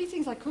about 3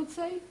 things I could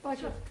say.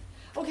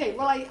 Okay,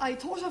 well, I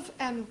thought of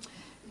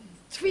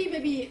 3,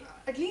 maybe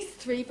at least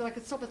 3, but I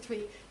could stop at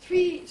 3.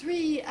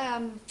 Three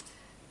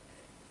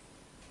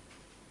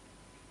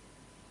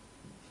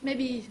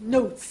maybe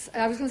notes.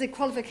 I was going to say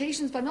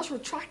qualifications, but I'm not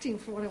retracting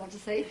from what I want to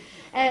say.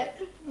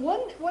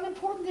 One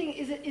important thing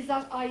is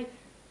that I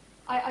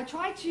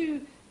try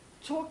to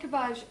talk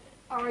about,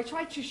 or I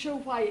try to show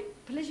why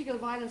political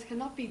violence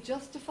cannot be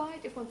justified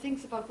if one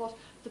thinks about what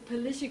the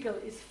political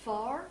is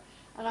for,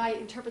 and I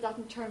interpret that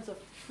in terms of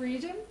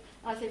freedom.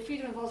 And I say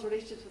freedom involves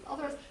relationships with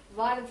others.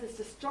 Violence is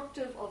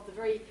destructive of the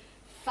very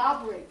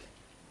fabric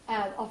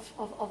of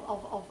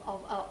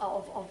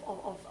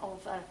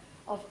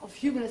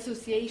human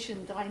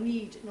association that I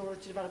need in order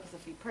to develop as a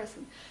free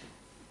person.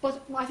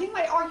 But I think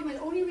my argument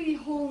only really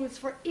holds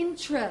for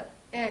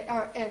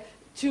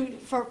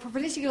for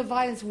political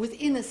violence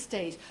within a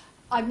state.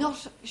 I'm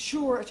not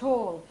sure at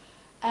all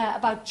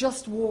about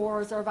just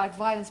wars or about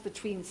violence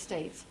between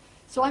states.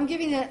 So I'm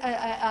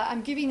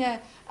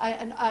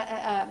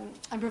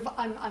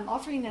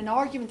offering an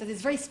argument that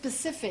is very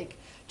specific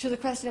to the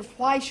question of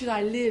why should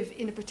I live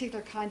in a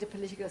particular kind of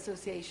political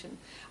association.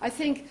 I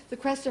think the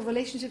question of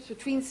relationships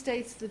between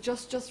states, the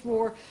just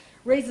war,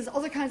 raises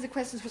other kinds of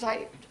questions which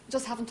I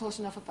just haven't thought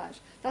enough about.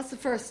 That's the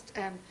first.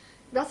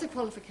 That's a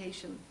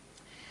qualification.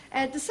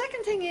 The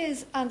second thing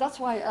is, and that's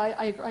why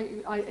it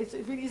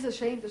really is a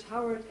shame that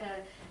Howard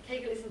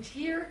Kegel isn't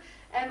here.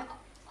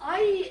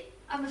 I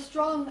am a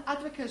strong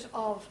advocate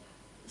of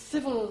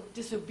civil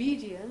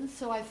disobedience,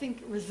 so I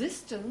think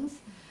resistance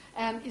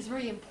is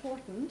very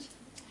important.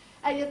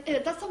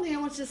 That's something I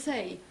wanted to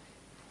say.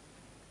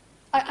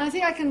 I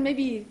think I can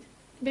maybe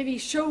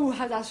show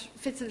how that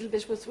fits a little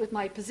bit with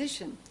my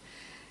position.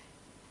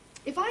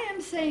 If I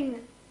am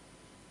saying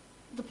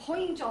the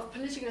point of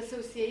political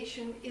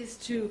association is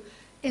to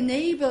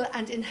enable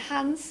and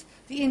enhance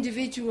the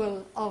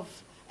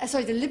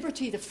the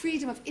liberty, the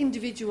freedom of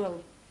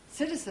individual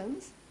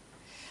citizens,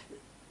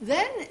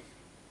 then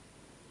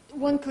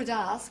one could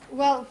ask,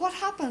 well, what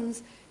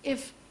happens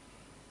if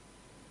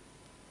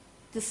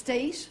the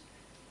state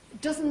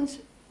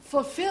doesn't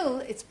fulfill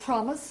its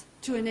promise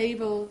to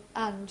enable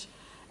and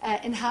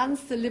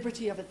enhance the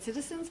liberty of its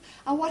citizens?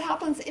 And what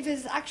happens if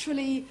it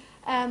actually,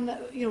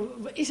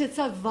 it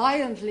itself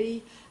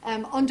violently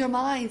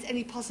undermines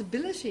any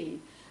possibility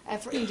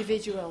for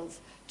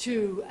individuals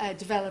to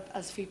develop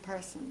as free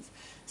persons?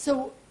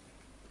 So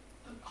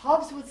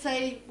Hobbes would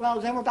say, well,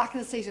 then we're back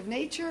in a state of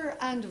nature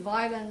and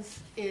violence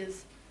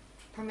is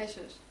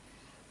permitted.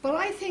 But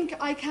I think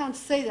I can't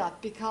say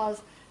that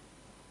because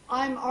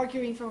I'm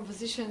arguing from a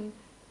position,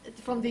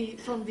 from the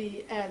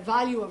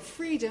value of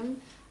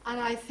freedom, and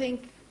I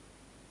think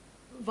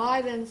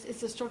violence is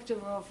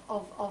destructive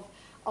of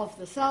of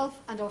the self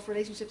and of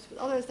relationships with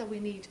others that we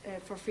need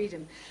for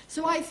freedom.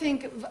 So I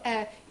think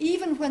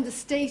even when the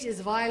state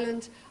is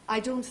violent, I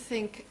don't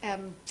think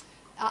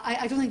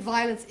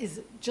violence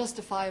is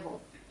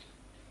justifiable.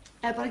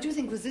 But I do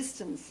think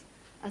resistance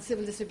and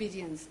civil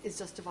disobedience is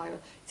justifiable.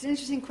 It's an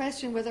interesting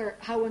question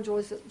how one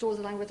draws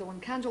the line, whether one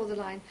can draw the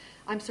line.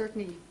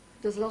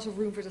 There's a lot of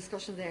room for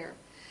discussion there.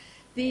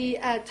 The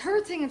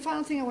third thing and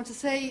final thing I want to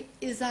say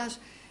is that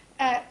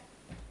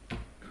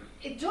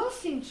it does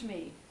seem to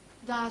me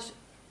that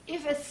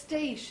if a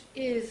state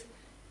if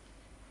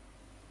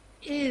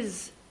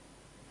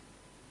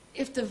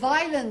the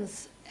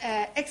violence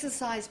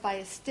exercised by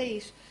a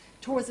state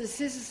towards its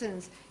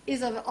citizens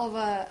is of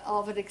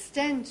an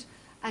extent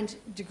and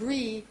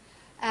degree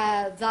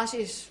that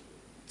it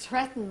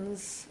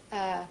threatens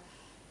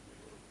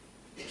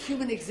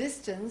human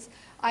existence,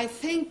 I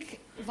think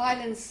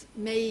violence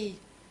may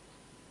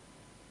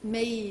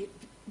be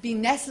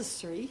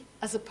necessary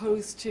as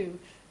opposed to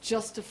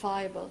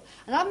justifiable.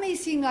 And that may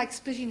seem like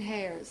splitting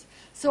hairs.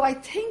 So I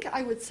think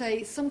I would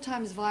say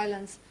sometimes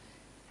violence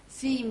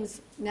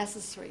seems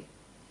necessary.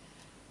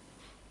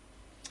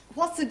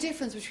 What's the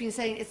difference between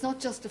saying it's not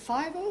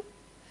justifiable,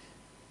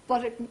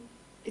 but it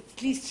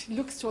at least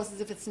looks to us as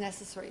if it's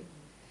necessary?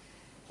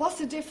 What's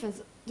the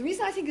difference? The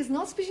reason I think it's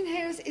not splitting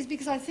hairs is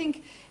because I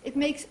think it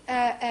makes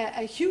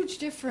a huge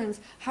difference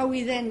how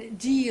we then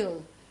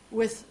deal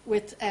with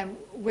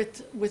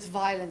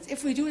violence.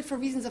 If we do it for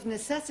reasons of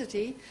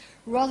necessity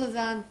rather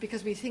than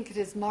because we think it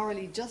is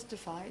morally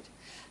justified,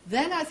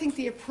 then I think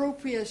the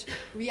appropriate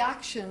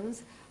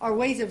reactions are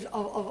ways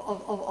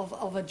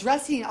of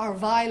addressing our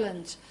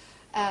violent,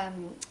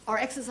 our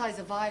exercise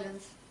of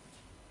violence,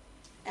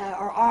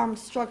 our armed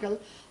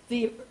struggle.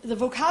 The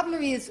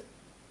vocabularies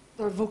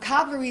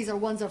are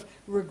ones of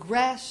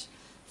regret,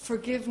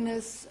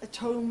 forgiveness,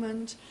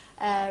 atonement,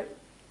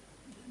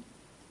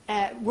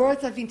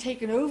 words that have been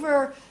taken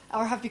over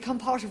or have become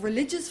part of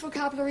religious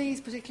vocabularies,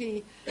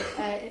 particularly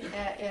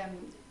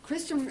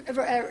Christian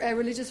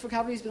religious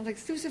vocabularies, but not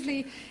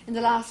exclusively, in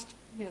the last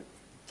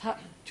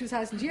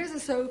 2,000 years or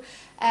so.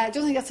 I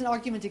don't think that's an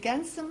argument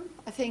against them.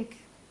 I think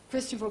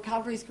Christian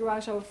vocabularies grew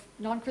out of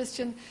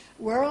non-Christian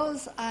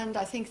worlds, and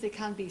I think they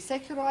can be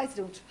secularized.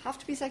 They don't have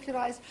to be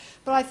secularized.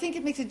 But I think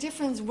it makes a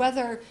difference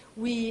whether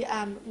we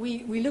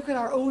look at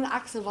our own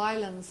acts of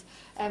violence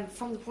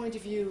from the point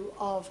of view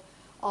of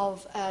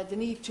the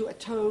need to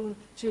atone,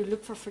 to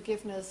look for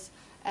forgiveness,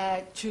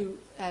 to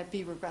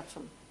be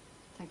regretful.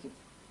 Thank you.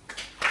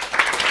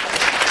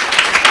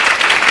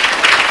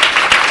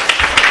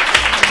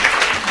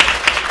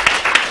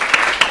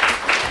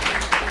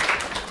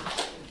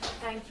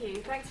 Thank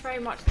you. Thanks very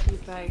much to you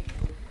both.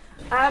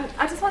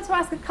 I just want to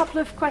ask a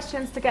couple of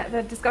questions to get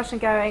the discussion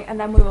going, and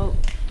then we will,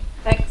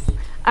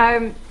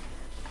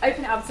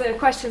 open it up to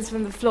questions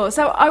from the floor.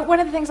 So one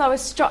of the things I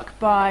was struck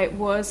by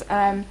was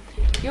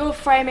your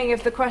framing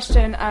of the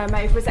question,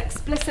 Maeve, was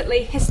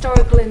explicitly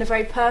historical in a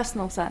very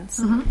personal sense.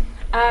 Mm-hmm.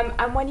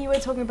 And when you were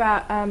talking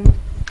about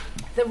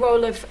the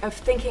role of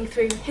thinking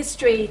through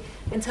history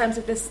in terms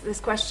of this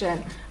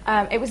question,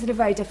 it was in a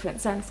very different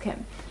sense,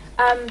 Kim.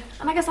 And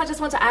I guess I just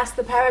want to ask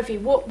the pair of you,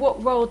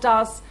 what role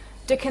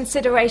do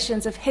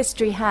considerations of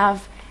history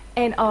have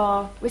in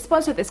our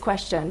response to this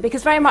question?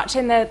 Because very much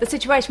in the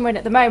situation we're in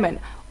at the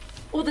moment,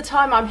 all the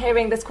time I'm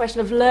hearing this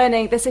question of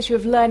learning, this issue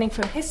of learning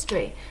from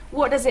history.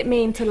 What does it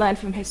mean to learn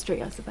from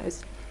history, I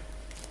suppose?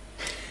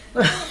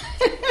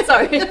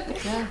 Sorry.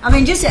 Yeah. I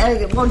mean, just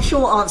one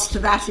short answer to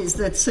that is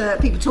that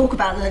people talk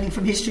about learning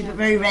from history, but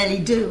very rarely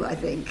do, I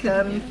think.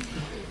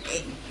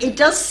 It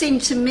does seem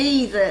to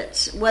me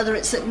that whether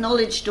it's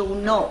acknowledged or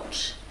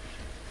not,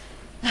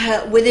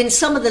 within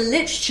some of the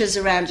literatures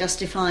around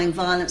justifying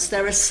violence,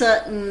 there are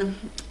certain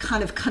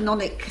kind of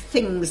canonic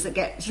things that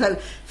get... So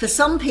for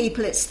some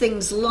people, it's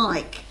things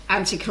like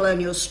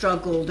anti-colonial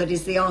struggle that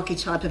is the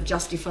archetype of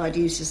justified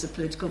uses of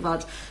political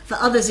violence. For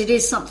others, it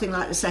is something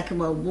like the Second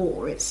World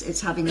War.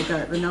 It's having a go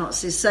at the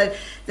Nazis. So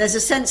there's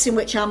a sense in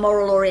which our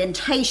moral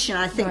orientation,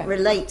 I think,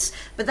 relates.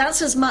 But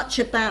that's as much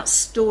about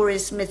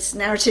stories, myths,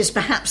 narratives,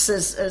 perhaps,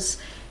 as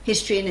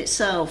history in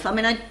itself. I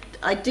mean,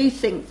 I do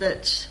think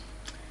that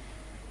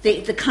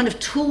the kind of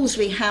tools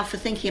we have for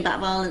thinking about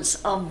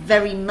violence are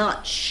very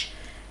much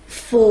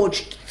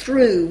forged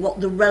through what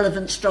the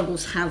relevant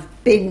struggles have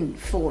been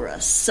for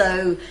us.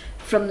 So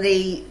from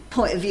the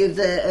point of view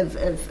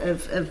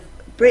of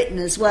Britain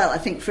as well, I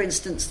think, for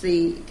instance,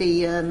 the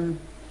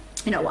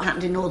what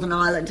happened in Northern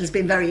Ireland has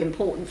been very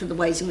important for the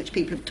ways in which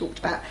people have talked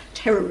about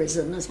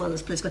terrorism as well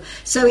as political.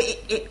 So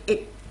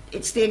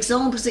it's the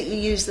examples that you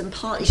use that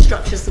partly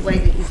structures the way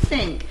that you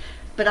think,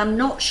 but I'm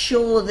not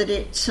sure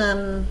that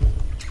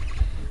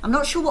I'm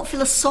not sure what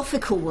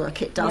philosophical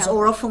work it does,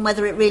 or often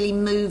whether it really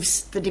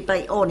moves the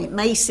debate on. It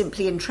may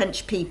simply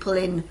entrench people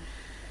in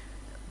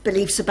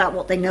beliefs about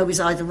what they know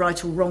is either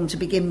right or wrong to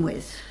begin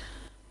with.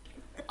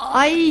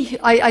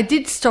 I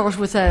did start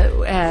with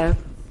an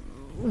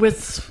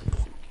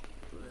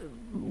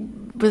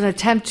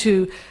attempt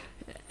to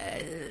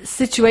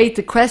situate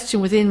the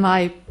question within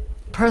my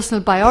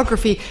personal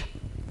biography.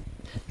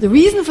 The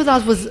reason for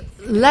that was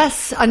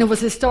less, and it was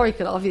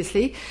historical,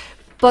 obviously,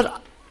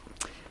 but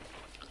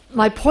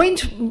my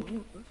point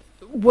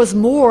was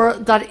more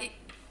that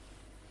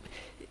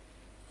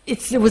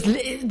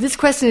this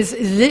question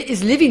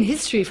is living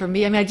history for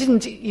me. I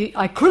mean,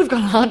 I could have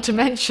gone on to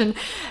mention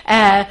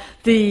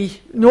the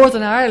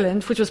Northern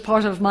Ireland, which was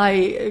part of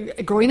my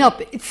growing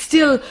up. It's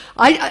still,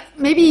 I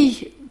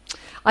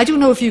don't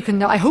know if you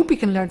can. I hope we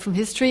can learn from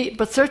history,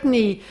 but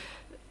certainly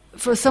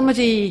for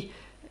somebody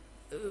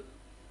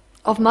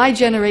of my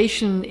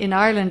generation in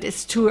Ireland,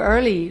 it's too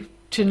early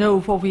to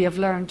know what we have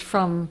learned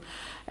from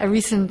a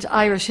recent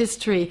Irish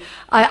history.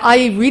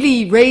 I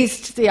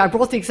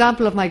brought the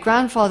example of my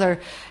grandfather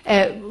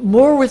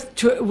more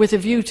with a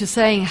view to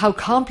saying how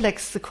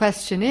complex the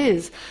question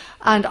is.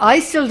 And I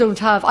still don't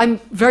have, I'm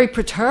very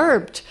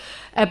perturbed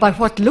by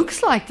what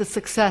looks like the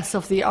success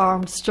of the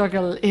armed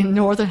struggle in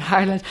Northern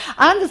Ireland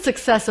and the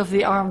success of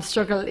the armed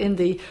struggle in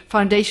the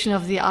foundation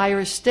of the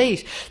Irish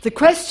state. The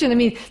question, I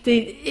mean,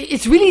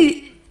 it's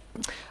really...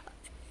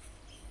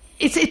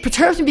 It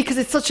perturbs me because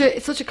it's such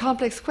a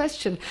complex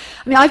question.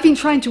 I mean, I've been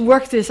trying to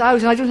work this out,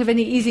 and I don't have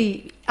any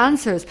easy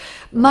answers.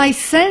 My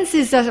sense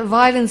is that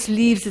violence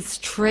leaves its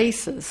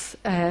traces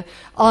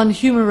on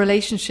human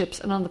relationships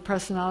and on the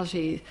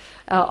personality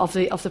of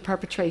the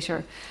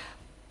perpetrator.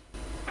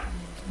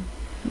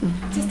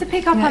 Just to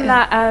pick up on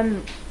that,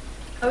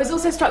 I was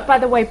also struck by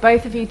the way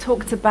both of you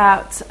talked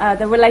about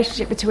the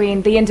relationship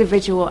between the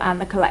individual and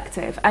the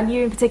collective, and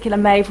you in particular,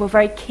 Maeve, were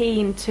very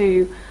keen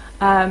to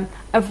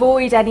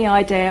avoid any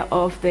idea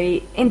of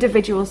the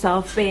individual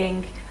self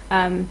being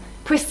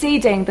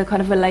preceding the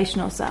kind of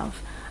relational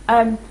self.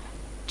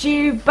 Do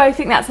you both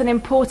think that's an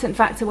important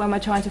factor when we're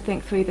trying to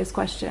think through this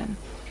question?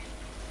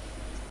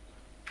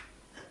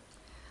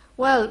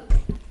 Well,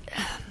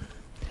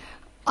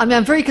 I mean,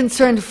 I'm very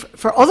concerned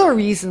for other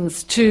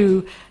reasons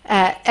to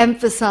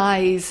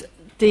emphasize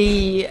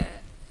the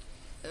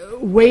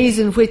ways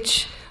in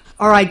which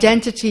our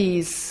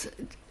identities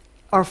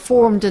are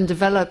formed and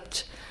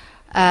developed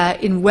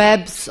in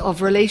webs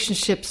of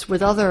relationships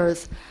with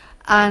others.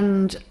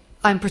 And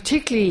I'm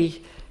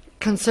particularly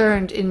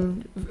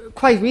concerned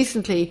quite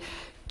recently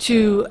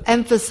to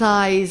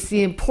emphasize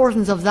the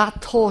importance of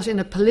that thought in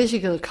a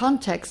political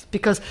context,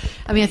 because,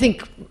 I mean, I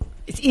think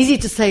it's easy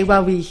to say,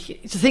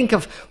 to think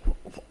of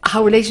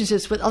how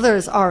relationships with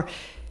others are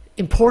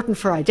important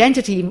for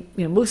identity. You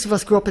know, most of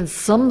us grew up in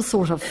some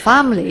sort of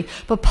family,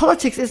 but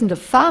politics isn't a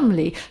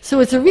family. So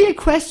it's a real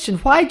question: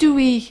 why do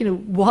we,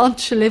 want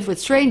to live with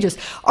strangers,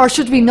 or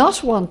should we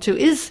not want to?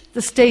 Is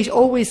the state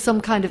always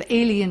some kind of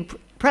alien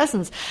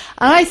presence?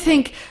 And I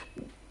think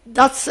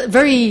that's a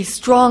very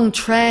strong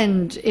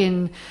trend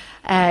in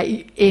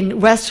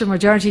Western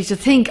modernity, to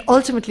think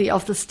ultimately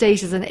of the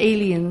state as an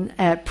alien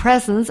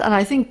presence, and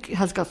I think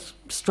has got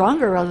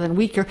stronger rather than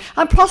weaker,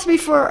 and possibly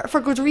for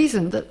good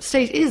reason. The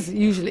state is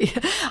usually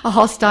a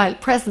hostile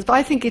presence, but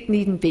I think it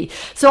needn't be.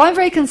 So I'm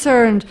very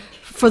concerned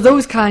for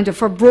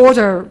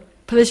broader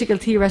political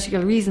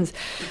theoretical reasons.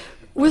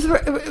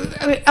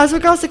 As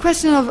regards the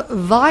question of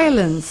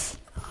violence,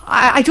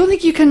 I don't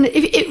think you can.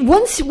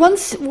 Once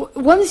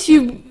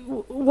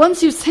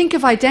you think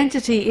of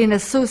identity in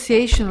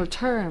associational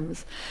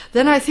terms,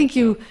 then I think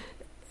you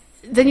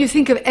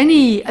think of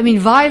any. I mean,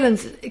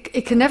 violence.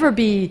 It can never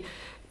be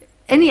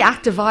any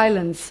act of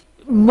violence.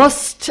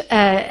 Must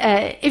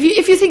if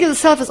you think of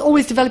yourself as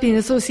always developing in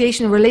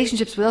association and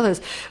relationships with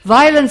others,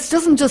 violence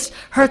doesn't just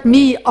hurt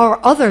me or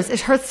others;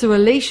 it hurts the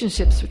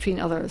relationships between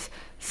others.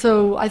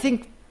 So I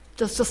think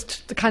that's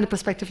just the kind of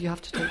perspective you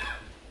have to take.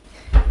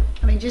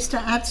 I mean, just to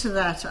add to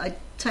that, I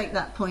take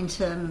that point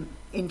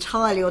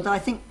entirely. Although I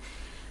think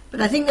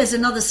there's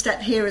another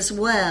step here as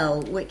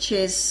well, which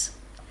is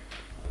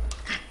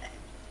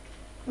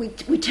we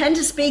tend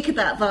to speak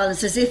about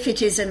violence as if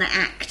it is an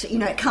act.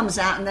 It comes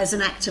out and there's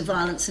an act of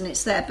violence and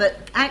it's there.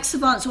 But acts of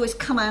violence always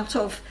come out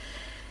of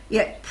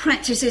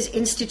practices,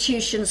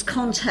 institutions,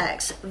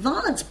 contexts.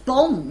 Violence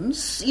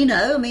bonds.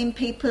 I mean,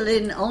 people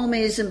in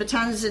armies and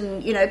battalions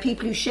and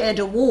people who shared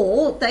a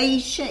war, they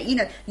share.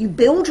 You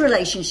build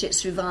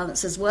relationships through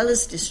violence as well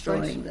as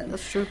destroying them.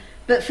 That's true.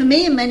 But for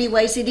me, in many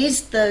ways, it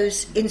is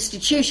those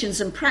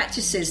institutions and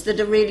practices that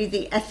are really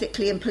the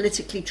ethically and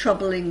politically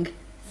troubling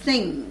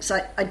things.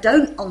 I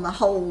don't, on the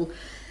whole,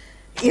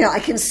 I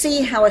can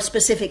see how a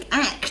specific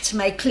act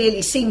may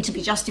clearly seem to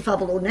be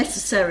justifiable or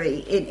necessary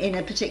in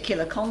a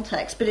particular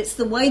context, but it's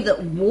the way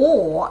that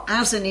war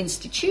as an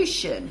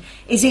institution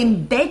is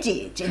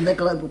embedded in the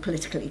global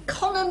political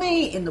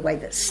economy, in the way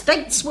that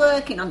states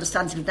work, in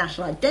understanding of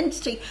national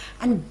identity,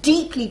 and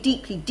deeply,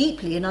 deeply,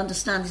 deeply in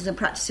understandings and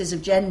practices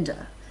of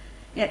gender.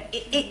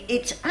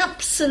 It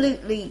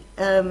absolutely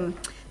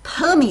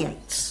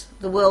permeates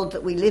the world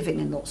that we live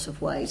in lots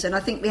of ways, and I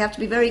think we have to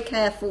be very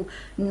careful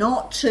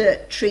not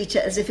to treat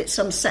it as if it's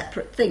some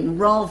separate thing,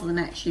 rather than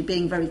actually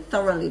being very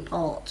thoroughly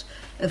part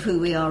of who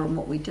we are and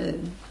what we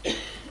do.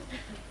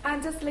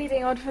 And just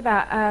leading on for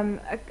that,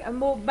 a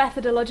more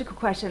methodological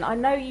question. I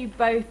know you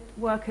both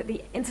work at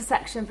the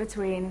intersection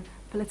between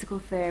political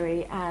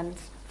theory and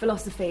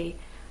philosophy.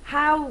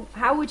 How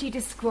would you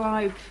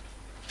describe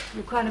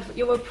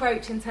your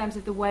approach in terms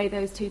of the way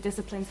those two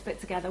disciplines fit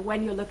together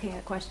when you're looking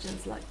at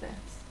questions like this.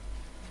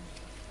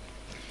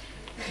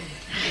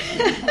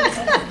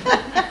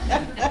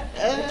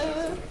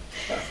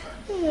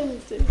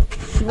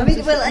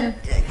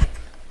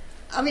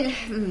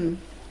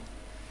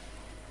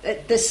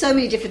 There's so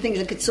many different things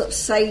I could sort of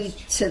say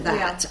to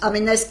that. Yeah. I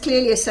mean, there's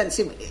clearly a sense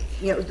of,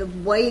 the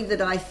way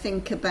that I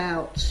think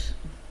about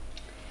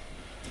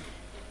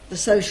the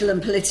social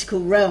and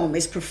political realm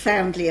is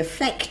profoundly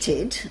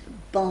affected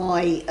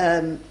by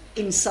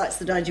insights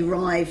that I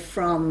derive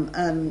from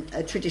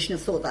a tradition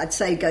of thought that I'd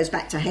say goes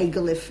back to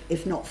Hegel,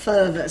 if not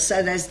further.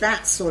 So there's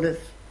that sort of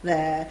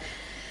there.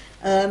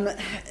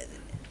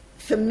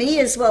 For me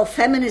as well,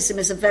 feminism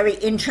is a very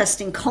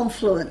interesting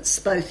confluence,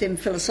 both in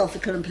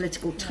philosophical and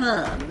political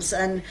terms,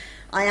 and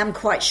I am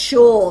quite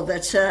sure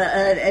that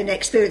an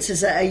experience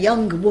as a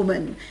young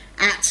woman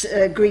at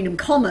Greenham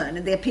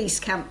Common, the peace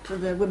camp,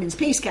 the women's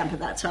peace camp at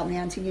that time, the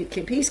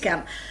anti-nuclear peace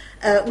camp,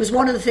 was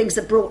one of the things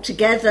that brought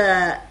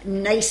together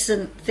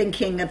nascent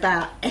thinking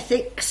about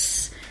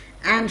ethics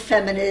and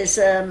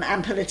feminism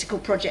and political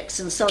projects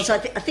and so on. So I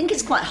think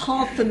it's quite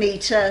hard for me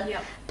to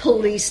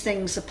pull these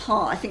things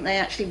apart. I think they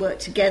actually work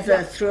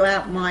together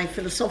throughout my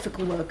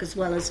philosophical work as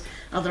well as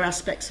other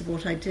aspects of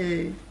what I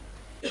do.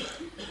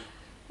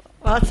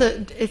 Well,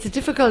 it's a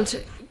difficult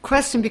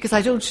question because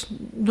I don't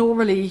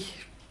normally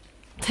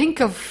think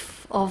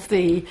of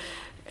the...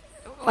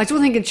 I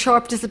don't think in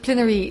sharp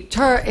disciplinary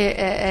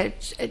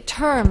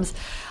terms.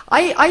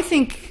 I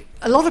think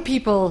a lot of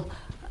people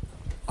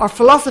are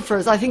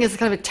philosophers. I think it's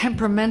kind of a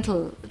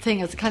temperamental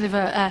thing. It's kind of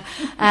a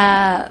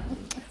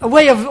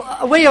way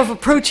of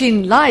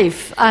approaching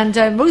life.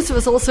 And most of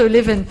us also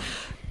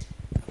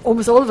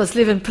almost all of us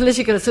live in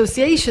political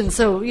associations.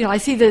 So, I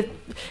see that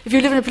if you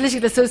live in a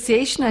political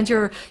association and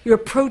you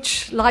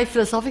approach life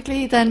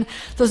philosophically, then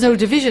there's no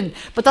division.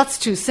 But that's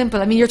too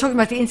simple. I mean, you're talking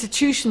about the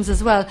institutions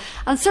as well.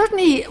 And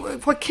certainly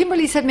what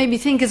Kimberly said made me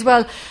think as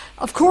well,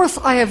 of course,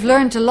 I have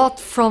learned a lot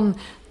from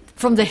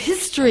the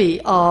history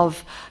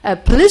of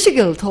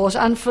political thought,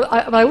 and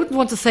I wouldn't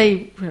want to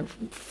say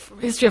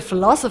history of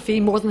philosophy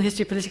more than the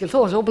history of political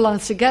thought. It all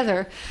belongs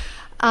together.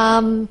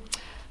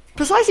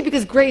 Precisely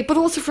because but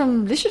also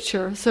from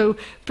literature. So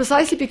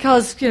precisely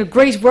because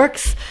great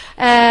works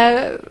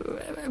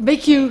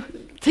make you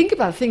think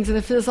about things in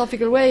a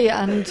philosophical way,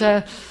 and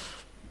I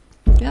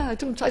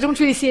don't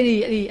really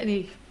see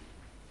any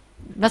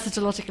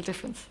methodological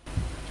difference.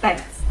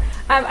 Thanks.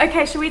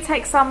 Okay, shall we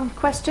take some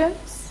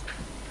questions?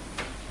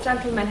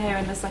 Gentleman here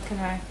in the second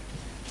row.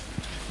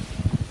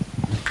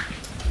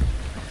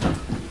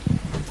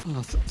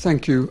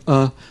 Thank you.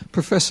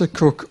 Professor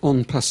Cook,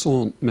 en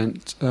passant,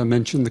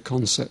 mentioned the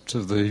concept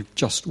of the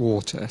just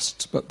war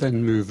tests, but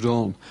then moved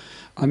on.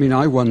 I mean,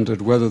 I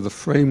wondered whether the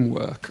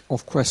framework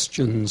of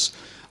questions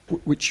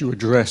which you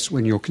address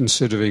when you're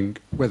considering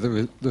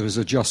whether there is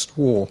a just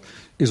war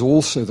is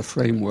also the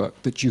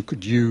framework that you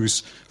could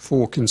use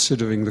for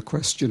considering the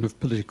question of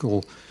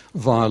political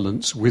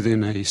violence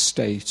within a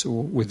state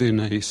or within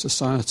a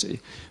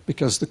society,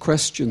 because the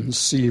questions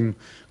seem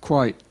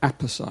quite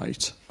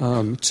apposite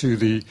to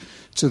the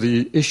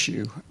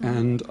issue,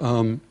 and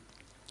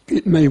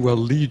it may well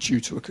lead you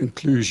to a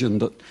conclusion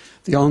that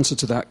the answer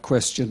to that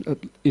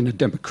question in a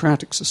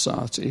democratic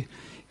society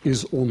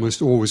is almost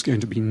always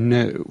going to be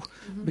no,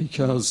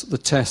 because the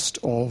test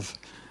of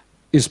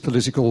is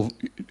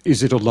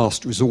it a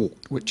last resort,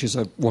 which is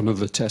one of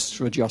the tests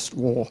for a just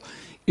war,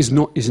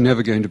 is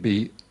never going to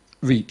be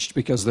reached,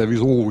 because there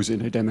is always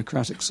in a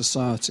democratic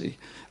society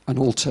an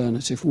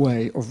alternative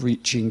way of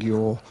reaching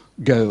your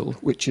goal,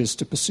 which is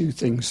to pursue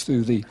things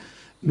through the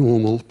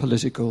normal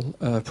political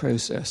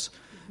process.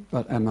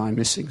 But am I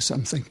missing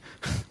something?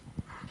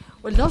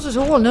 Well, not at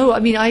all, no. I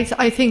mean,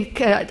 I think,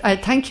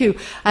 thank you.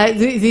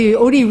 The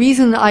only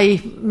reason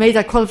I made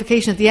that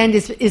qualification at the end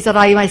is that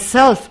I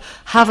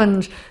myself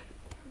haven't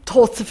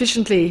thought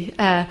sufficiently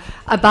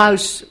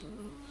about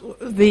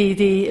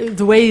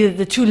the way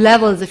the two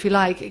levels, if you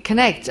like,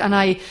 connect.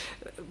 And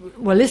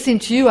listening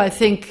to you, I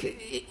think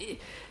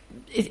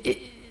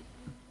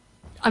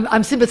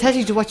I'm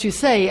sympathetic to what you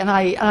say, and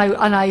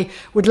I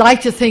would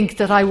like to think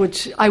that I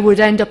would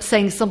end up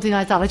saying something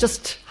like that. I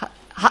just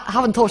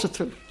haven't thought it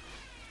through.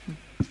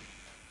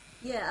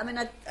 Yeah, I mean,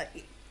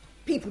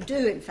 people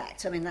do, in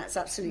fact. I mean, that's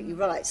absolutely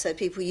right. So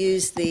people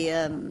use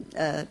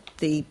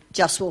the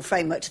just war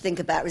framework to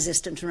think about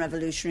resistant and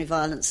revolutionary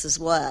violence as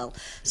well.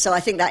 So I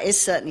think that is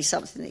certainly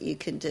something that you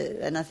can do.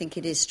 And I think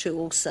it is true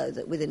also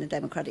that within a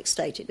democratic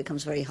state it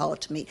becomes very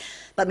hard to meet.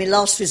 But I mean,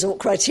 last resort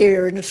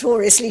criteria are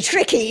notoriously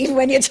tricky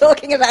when you're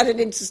talking about an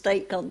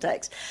interstate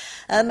context.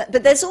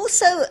 But there's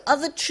also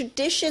other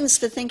traditions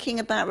for thinking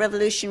about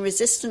revolution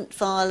resistant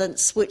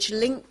violence which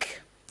link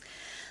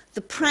the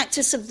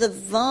practice of the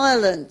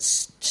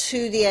violence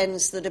to the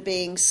ends that are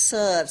being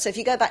served. So if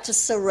you go back to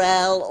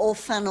Sorel or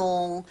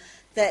Fanon,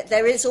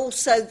 there is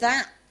also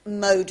that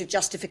mode of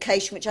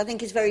justification, which I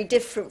think is very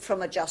different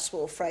from a just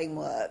war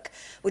framework,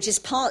 which is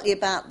partly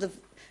about the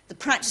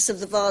practice of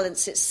the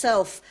violence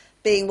itself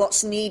being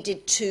what's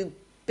needed to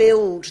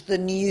build the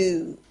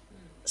new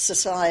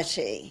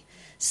society.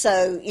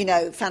 So,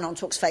 Fanon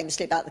talks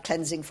famously about the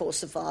cleansing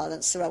force of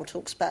violence. Sorel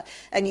talks about,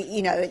 and,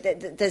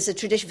 there's a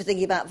tradition for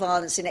thinking about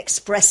violence in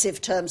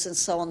expressive terms and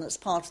so on that's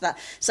part of that.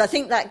 So I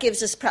think that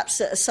gives us perhaps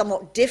a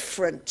somewhat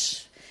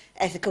different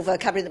ethical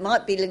vocabulary that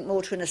might be linked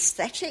more to an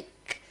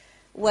aesthetic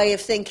way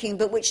of thinking,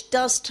 but which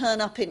does turn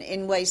up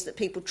in ways that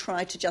people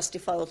try to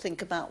justify or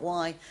think about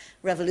why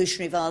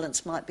revolutionary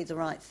violence might be the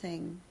right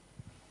thing.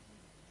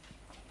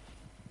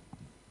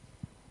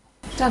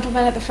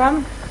 Gentleman at the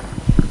front.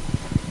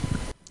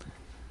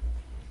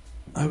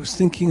 I was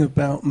thinking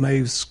about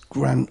Maeve's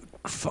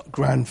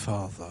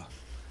grandfather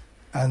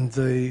and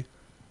the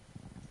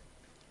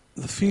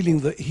feeling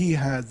that he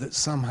had that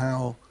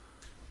somehow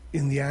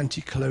in the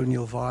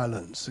anti-colonial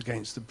violence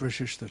against the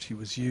British that he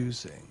was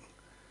using,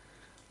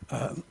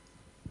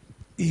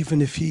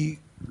 even if he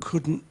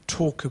couldn't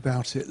talk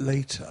about it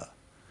later,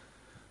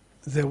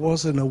 there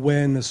was an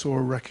awareness or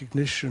a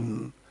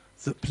recognition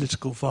that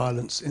political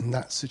violence in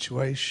that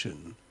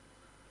situation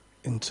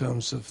in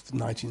terms of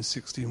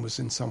 1916 was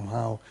in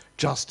somehow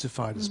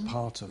justified as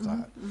part of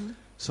that.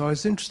 So I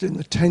was interested in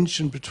the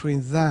tension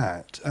between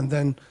that and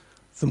then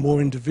the more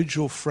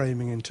individual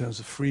framing in terms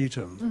of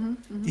freedom,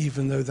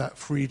 even though that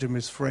freedom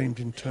is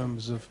framed in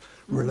terms of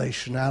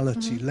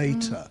relationality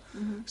later.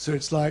 So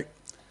it's like,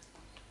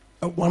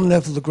 at one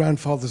level, the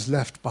grandfather's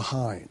left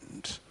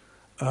behind,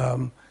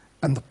 and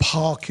the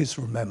park is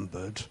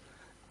remembered,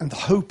 and the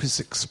hope is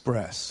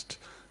expressed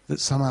that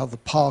somehow the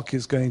park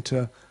is going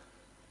to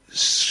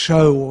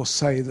show or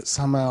say that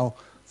somehow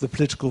the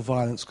political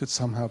violence could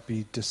somehow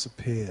be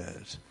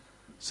disappeared.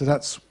 So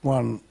that's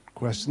one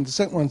question. The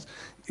second one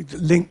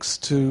links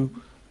to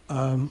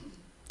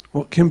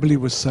what Kimberly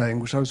was saying,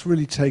 which I was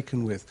really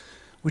taken with,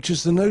 which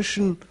is the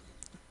notion,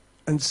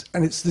 and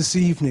it's this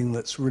evening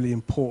that's really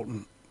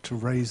important to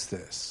raise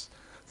this,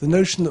 the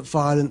notion that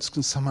violence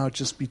can somehow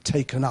just be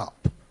taken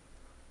up,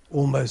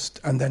 almost,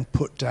 and then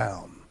put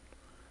down.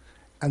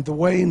 And the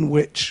way in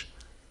which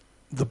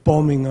the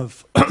bombing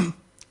of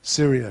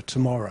Syria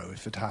tomorrow,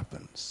 if it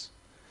happens,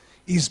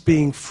 is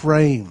being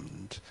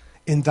framed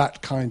in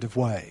that kind of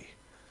way,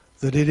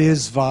 that it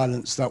is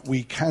violence that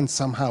we can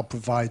somehow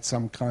provide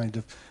some kind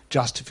of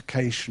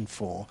justification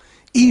for,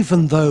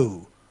 even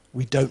though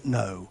we don't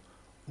know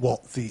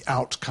what the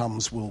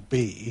outcomes will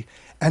be,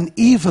 and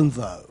even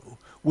though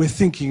we're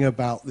thinking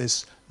about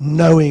this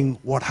knowing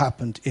what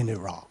happened in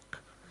Iraq.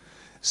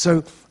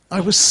 So I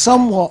was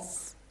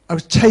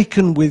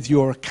taken with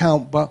your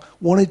account, but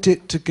wanted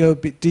it to go a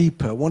bit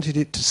deeper, wanted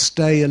it to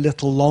stay a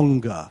little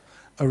longer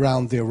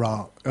around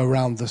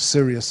the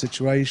Syria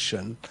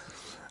situation,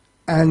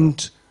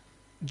 and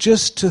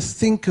just to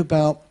think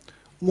about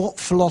what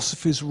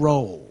philosophy's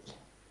role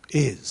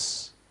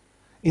is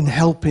in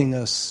helping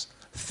us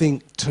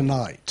think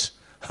tonight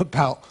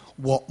about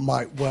what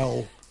might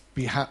well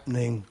be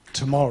happening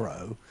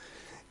tomorrow,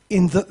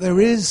 in that there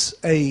is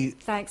a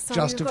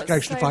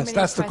justification of violence.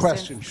 That's the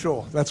question,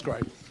 sure, that's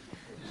great.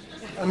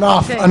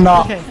 Enough.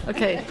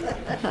 Okay.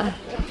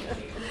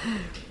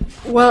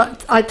 Well,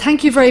 I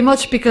thank you very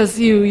much because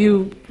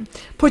you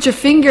put your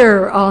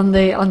finger on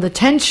the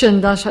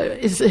tension that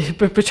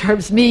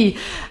perturbs me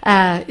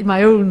in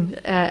my own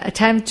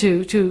attempt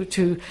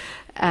to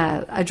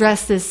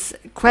address this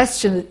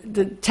question.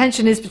 The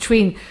tension is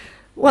between,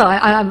 well,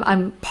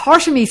 I'm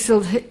part of me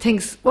still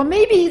thinks, well,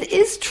 maybe it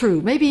is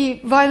true.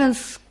 Maybe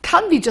violence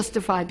can be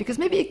justified because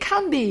maybe it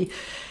can be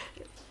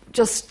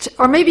just,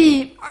 or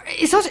maybe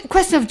it's not a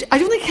question of, I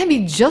don't think it can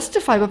be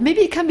justified, but maybe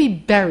it can be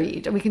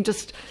buried and we can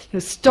just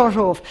start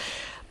off.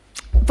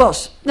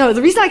 But no,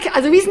 the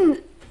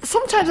reason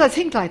sometimes I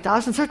think like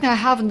that, and certainly I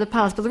have in the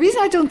past, but the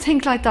reason I don't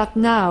think like that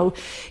now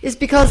is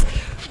because,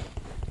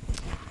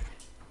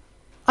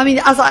 I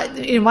mean,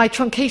 my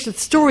truncated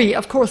story,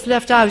 of course,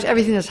 left out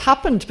everything that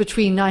happened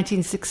between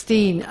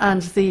 1916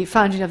 and the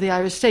founding of the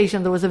Irish state,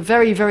 and there was a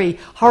very, very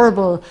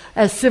horrible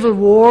civil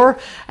war.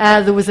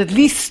 There was at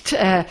least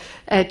 10,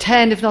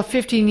 if not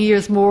 15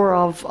 years more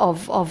of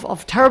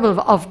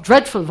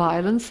dreadful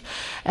violence.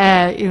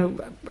 And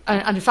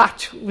in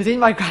fact, within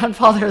my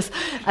grandfather's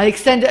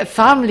extended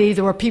family,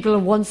 there were people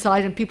on one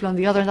side and people on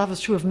the other, and that was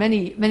true of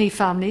many, many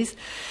families.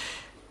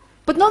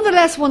 But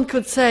nonetheless, one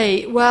could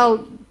say,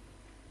 well,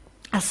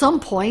 at some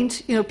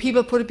point,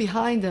 people put it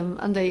behind them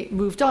and they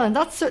moved on, and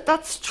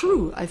that's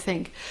true, I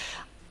think.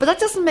 But that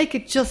doesn't make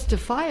it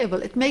justifiable.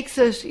 It makes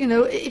it,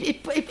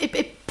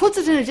 it puts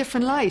it in a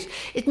different light.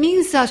 It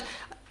means that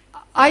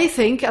I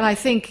think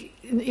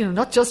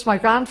not just my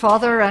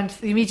grandfather and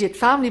the immediate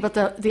family, but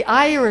the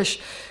Irish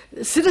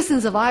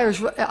citizens of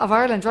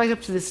Ireland right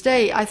up to this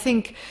day, I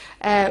think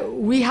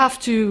we have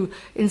to,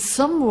 in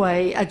some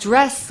way,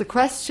 address the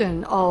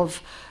question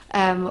of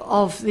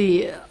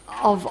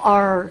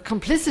our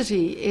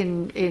complicity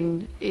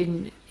in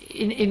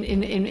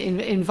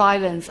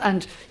violence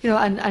and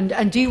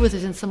deal with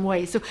it in some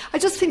way. So I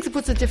just think it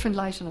puts a different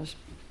light on it.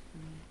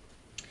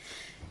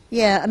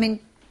 Yeah, I mean,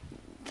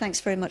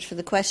 thanks very much for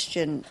the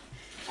question.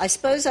 I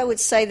suppose I would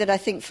say that I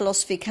think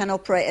philosophy can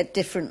operate at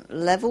different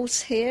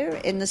levels here,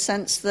 in the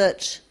sense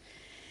that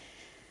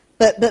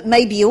But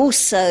maybe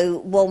also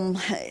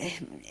one,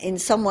 in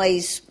some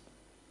ways,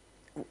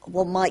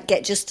 one might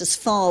get just as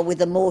far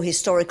with a more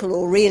historical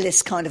or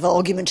realist kind of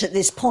argument at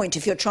this point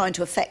if you're trying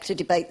to affect a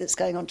debate that's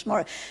going on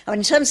tomorrow. I mean,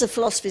 in terms of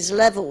philosophy's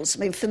levels, I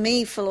mean, for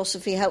me,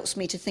 philosophy helps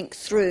me to think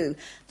through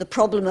the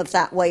problem of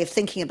that way of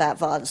thinking about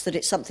violence, that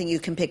it's something you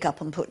can pick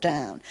up and put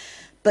down.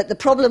 But the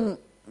problem,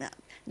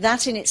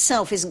 that in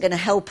itself isn't going to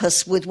help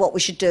us with what we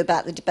should do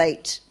about the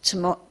debate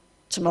tomorrow.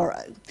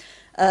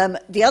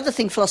 The other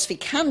thing philosophy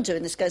can do,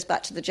 and this goes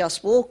back to the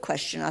just war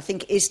question, I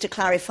think, is to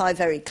clarify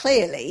very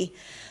clearly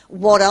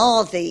what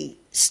are the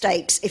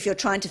stakes if you're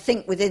trying to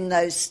think within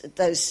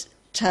those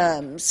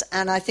terms.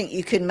 And I think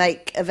you can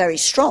make a very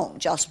strong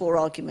just war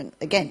argument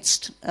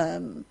against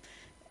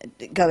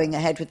going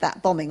ahead with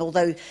that bombing,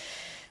 although,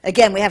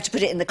 again, we have to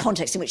put it in the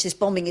context in which this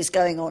bombing is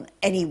going on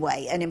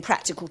anyway, and in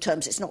practical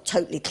terms it's not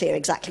totally clear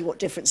exactly what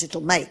difference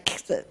it'll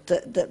make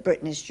that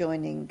Britain is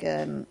joining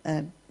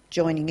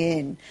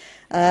in.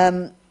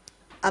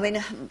 I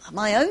mean,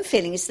 my own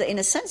feeling is that, in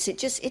a sense, it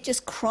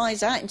just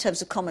cries out in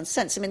terms of common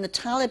sense. I mean, the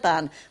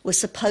Taliban were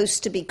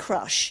supposed to be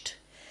crushed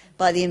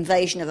by the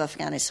invasion of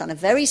Afghanistan, a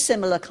very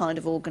similar kind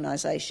of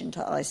organisation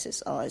to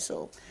ISIS,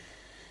 ISIL.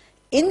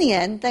 In the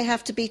end, they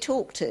have to be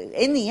talked to.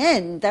 In the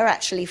end, they're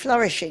actually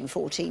flourishing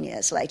 14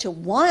 years later.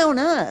 Why on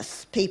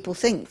earth people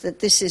think that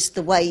this is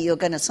the way you're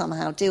going to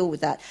somehow deal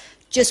with that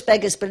just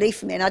beggars belief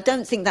for me. And I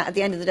don't think that, at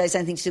the end of the day, has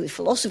anything to do with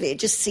philosophy. It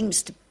just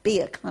seems to be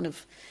a kind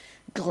of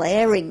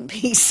glaring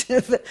piece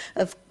of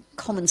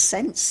common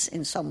sense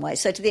in some way.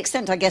 So to the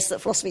extent, I guess, that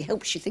philosophy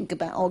helps you think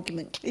about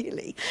argument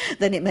clearly,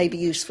 then it may be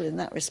useful in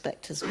that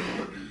respect as well.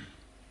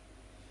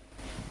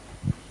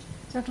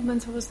 Gentlemen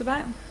towards the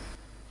back.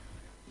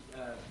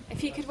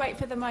 If you could wait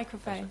for the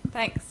microphone.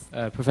 Thanks.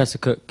 Professor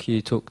Cook,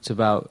 you talked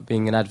about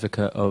being an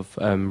advocate of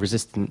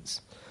resistance,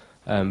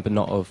 but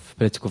not of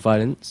political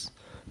violence,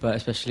 but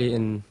especially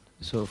in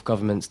sort of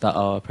governments that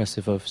are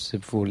oppressive of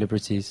civil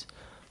liberties.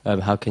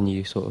 How can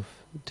you sort of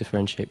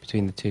differentiate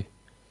between the two?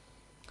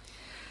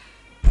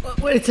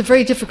 Well, it's a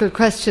very difficult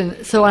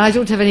question, so I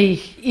don't have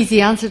any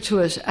easy answer to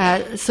it.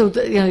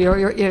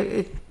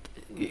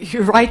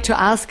 You're right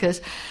to ask it.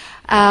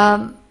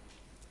 I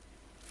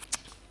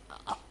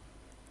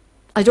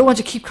don't want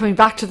to keep coming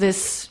back to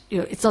this.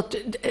 It's not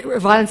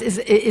violence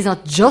is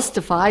not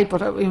justified,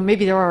 but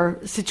maybe there are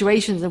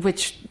situations in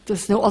which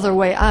there's no other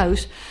way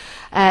out.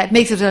 It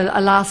makes it a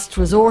last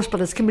resort,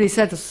 but as Kimberly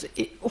said,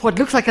 what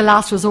looks like a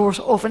last resort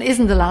often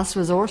isn't the last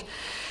resort.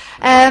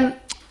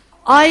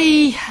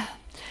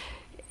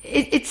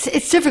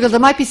 It's difficult. There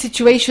might be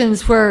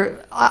situations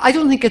where I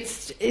don't think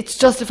it's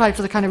justified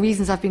for the kind of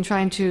reasons I've been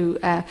trying to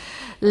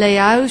lay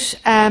out.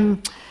 Sorry,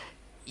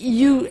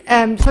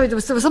 there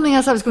was something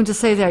else I was going to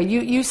say there.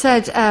 You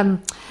said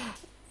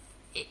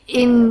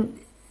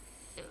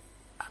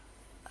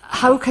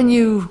how can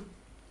you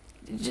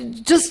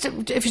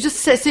if you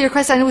just say your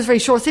question, I know it was very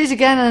short. Say it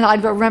again, and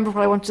I'd remember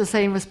what I wanted to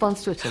say in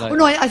response to it.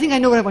 No, I think I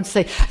know what I want to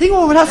say. I think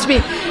what one has to be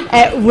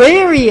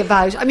wary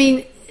about. I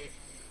mean,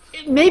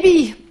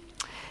 maybe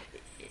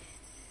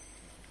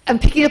I'm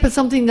picking up on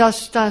something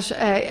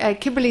that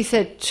Kimberly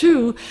said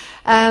too,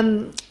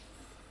 and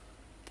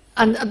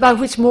about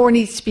which more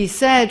needs to be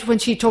said when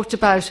she talked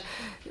about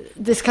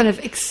this kind of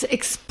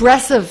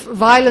expressive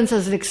violence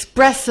as an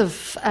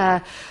expressive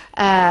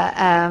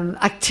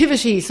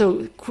activity,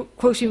 so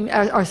quoting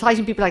or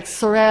citing people like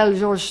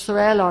Georges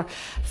Sorel or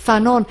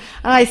Fanon.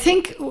 And I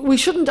think we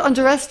shouldn't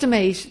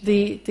underestimate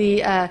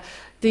the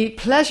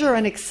pleasure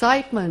and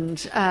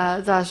excitement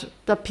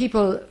that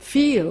people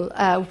feel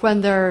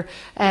when they're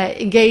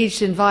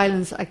engaged in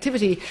violence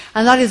activity,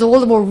 and that is all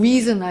the more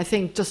reason, I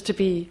think, just to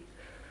be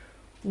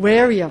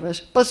wary of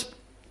it. But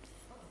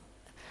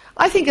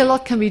I think a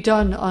lot can be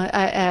done.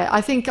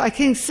 I think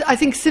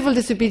civil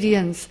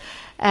disobedience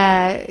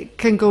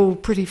can go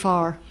pretty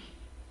far.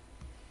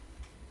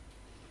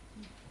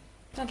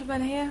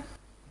 Gentleman here.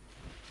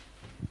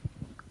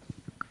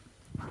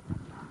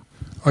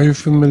 Are you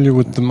familiar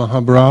with the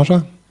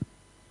Mahabharata?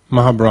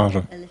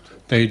 Mahabharata.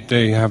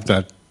 They have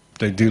that.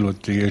 They deal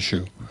with the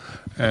issue,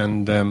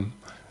 and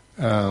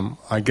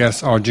I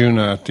guess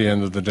Arjuna, at the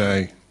end of the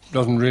day,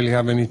 doesn't really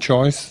have any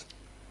choice.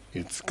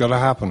 It's got to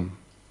happen.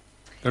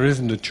 There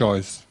isn't a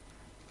choice.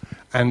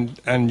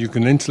 And you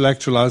can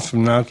intellectualize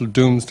from now till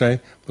doomsday,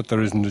 but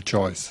there isn't a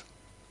choice.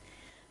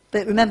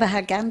 But remember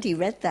how Gandhi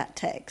read that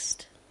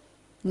text,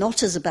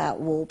 not as about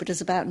war, but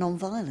as about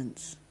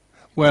non-violence.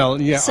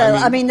 Well, yeah. So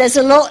I mean there's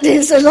a lot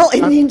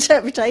in the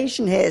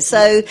interpretation here.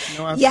 So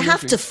you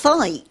have to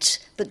fight,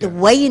 but the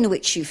way in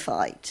which you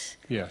fight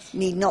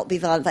need not be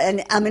violent.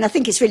 And I mean, I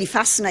think it's really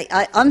fascinating.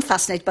 I'm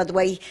fascinated by the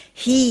way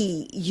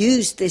he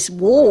used this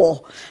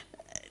war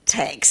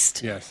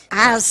text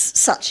as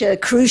such a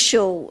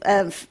crucial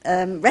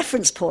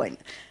reference point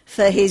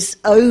for his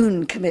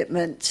own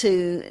commitment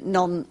to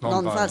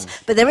non-violence.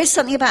 But there is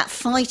something about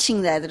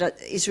fighting there that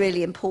is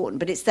really important,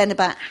 but it's then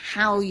about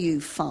how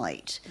you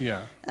fight.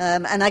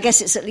 And I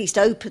guess it's at least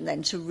open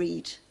then to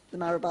read the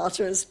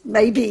Mahabharata as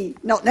maybe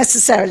not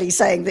necessarily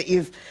saying that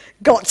you've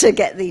got to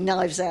get the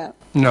knives out.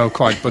 No,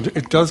 quite. But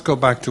it does go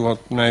back to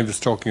what Niamh was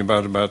talking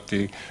about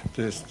the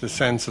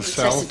sense of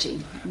self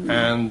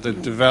and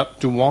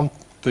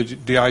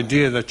the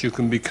idea that you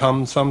can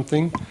become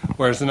something,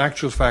 whereas in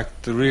actual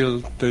fact,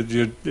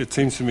 it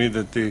seems to me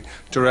that the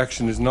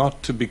direction is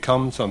not to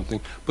become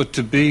something, but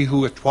to be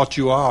what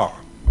you are.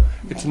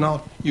 It's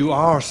not you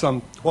are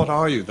what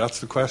are you? That's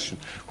the question.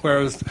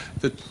 Whereas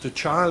the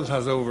child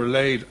has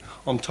overlaid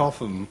on top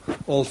of him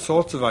all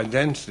sorts of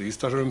identities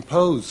that are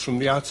imposed from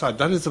the outside.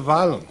 That is the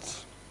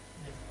violence.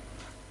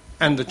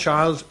 And the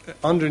child,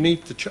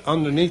 underneath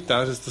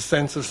that is the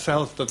sense of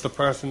self that the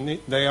person,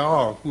 they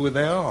are, who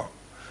they are.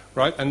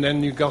 Right? And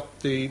then you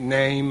got the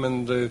name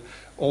and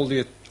all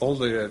the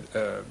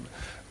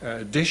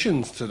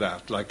additions to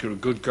that, like you're a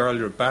good girl,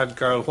 you're a bad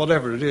girl,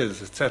 whatever it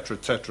is, etc.,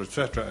 etc.,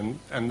 etc.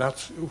 And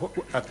that's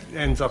what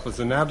ends up as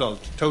an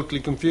adult,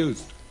 totally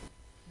confused.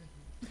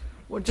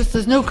 Well, just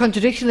there's no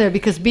contradiction there,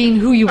 because being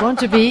who you want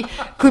to be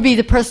could be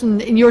the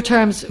person, in your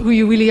terms, who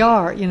you really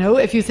are. You know,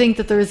 if you think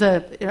that there is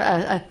and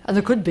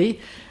there could be,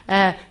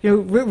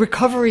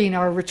 recovering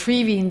or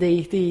retrieving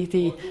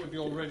the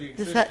already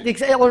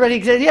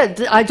exists. Yeah,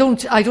 I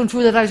don't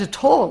rule that out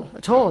at all,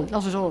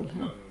 not at all.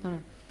 No.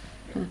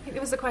 I think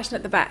there was a question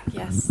at the back.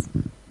 Yes,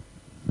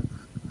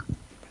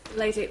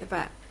 lady at the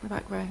back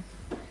row.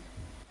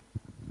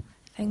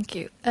 Thank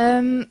you.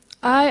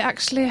 I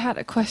actually had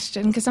a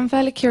question, because I'm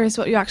fairly curious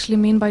what you actually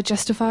mean by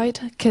justified,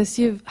 because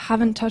you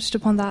haven't touched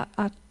upon that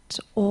at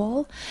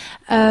all.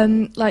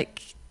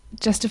 Like,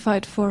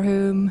 justified for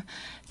whom?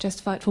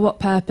 Justified for what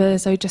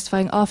purpose? Are you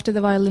justifying after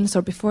the violence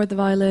or before the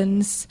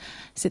violence?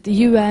 Is it the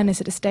UN?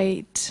 Is it a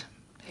state?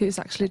 Who's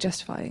actually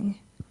justifying?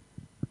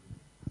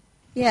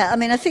 Yeah, I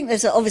mean, I think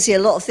there's obviously a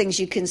lot of things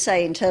you can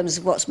say in terms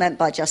of what's meant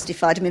by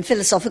justified. I mean,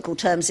 philosophical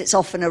terms, it's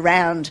often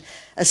around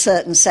a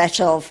certain set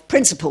of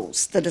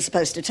principles that are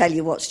supposed to tell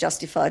you what's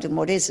justified and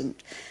what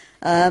isn't.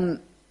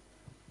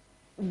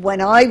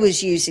 When I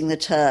was using the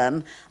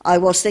term, I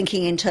was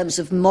thinking in terms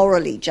of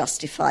morally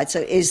justified.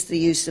 So is the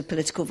use of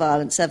political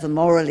violence ever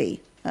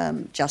morally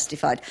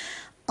justified?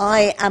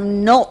 I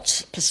am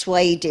not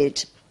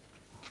persuaded,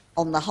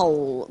 on the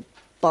whole,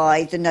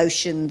 by the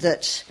notion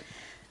that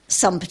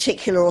some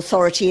particular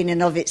authority in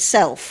and of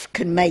itself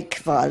can make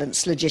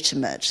violence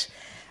legitimate.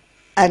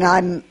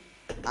 And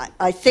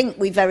I think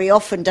we very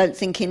often don't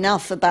think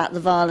enough about the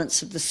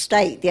violence of the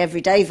state, the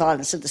everyday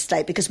violence of the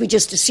state, because we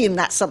just assume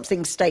that's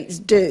something states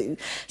do,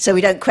 so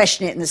we don't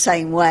question it in the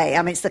same way.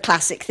 I mean, it's the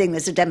classic thing,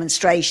 there's a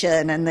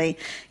demonstration and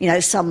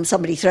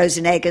somebody throws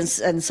an egg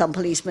and some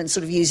policeman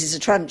sort of uses a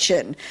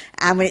truncheon,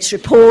 and when it's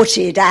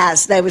reported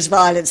as there was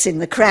violence in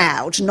the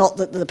crowd, not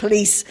that the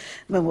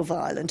policemen were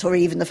violent, or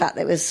even the fact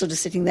they were sort of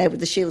sitting there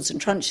with the shields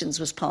and truncheons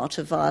was part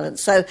of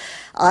violence. So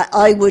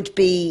I would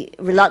be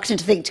reluctant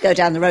to go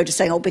down the road of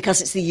saying,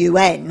 because it's the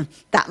UN,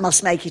 that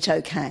must make it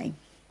okay.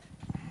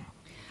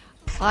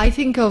 I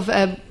think of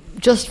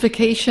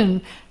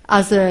justification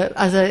as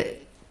a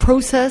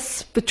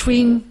process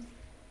between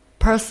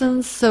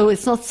persons, so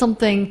it's not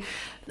something.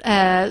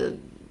 Well,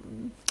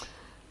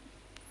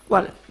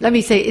 let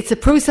me say it's a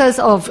process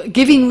of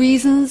giving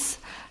reasons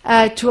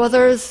to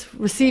others,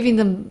 receiving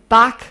them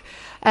back.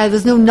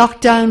 There's no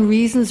knockdown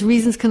reasons.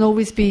 Reasons can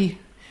always be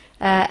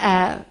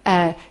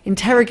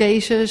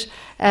interrogated.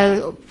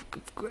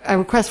 A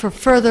request for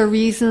further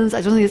reasons.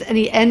 I don't think there's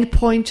any end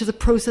point to the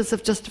process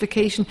of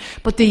justification.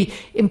 But the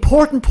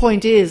important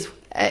point is,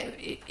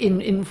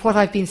 in what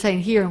I've been saying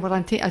here and what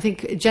I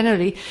think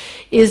generally,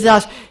 is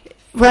that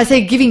when I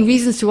say giving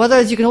reasons to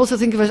others, you can also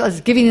think of it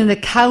as giving an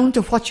account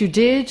of what you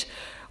did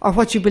or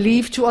what you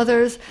believe to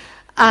others.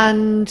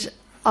 And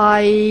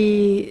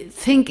I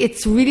think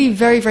it's really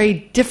very, very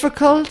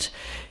difficult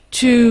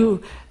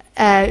to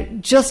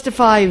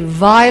justify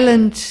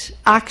violent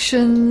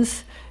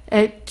actions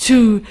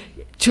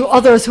to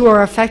others who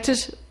are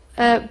affected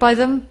by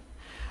them.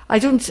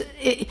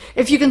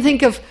 If you can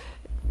think of,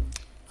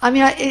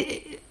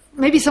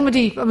 maybe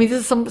somebody,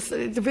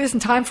 there isn't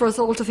time for us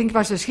all to think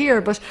about it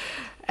here, but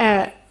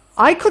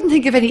I couldn't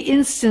think of any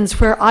instance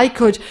where I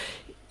could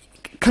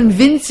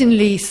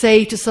convincingly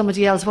say to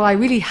somebody else, well, I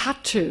really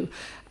had to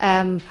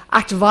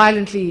act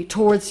violently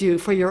towards you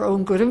for your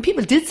own good. And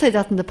people did say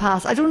that in the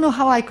past. I don't know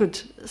how I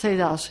could say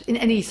that in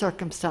any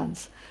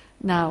circumstance.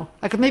 Now,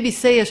 I could maybe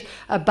say it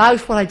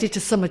about what I did to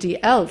somebody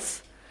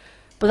else,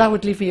 but that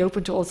would leave me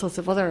open to all sorts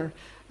of other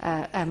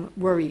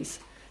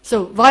worries.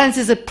 So violence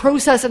is a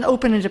process, and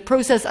open-ended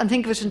process, and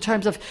think of it in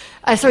terms of,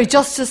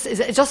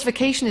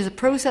 justification is a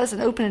process,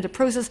 an open-ended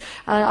process,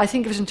 and I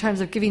think of it in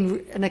terms of giving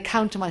an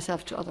account to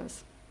myself to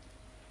others.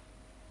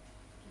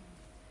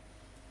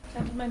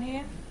 Gentleman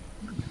here.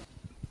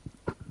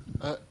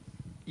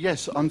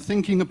 Yes, I'm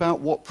thinking about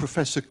what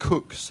Professor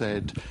Cook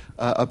said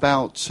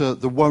about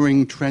the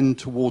worrying trend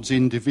towards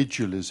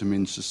individualism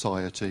in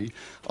society.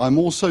 I'm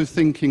also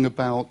thinking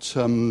about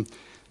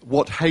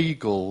what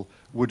Hegel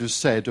would have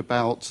said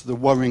about the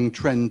worrying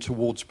trend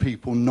towards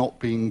people not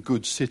being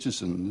good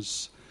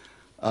citizens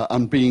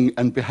and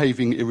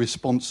behaving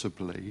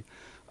irresponsibly.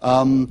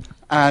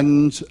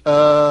 And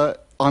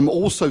I'm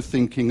also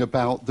thinking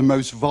about the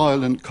most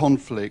violent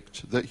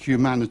conflict that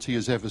humanity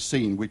has ever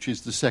seen, which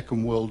is the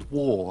Second World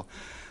War.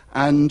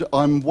 And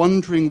I'm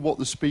wondering what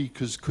the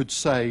speakers could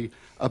say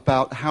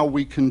about how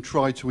we can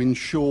try to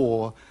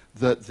ensure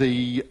that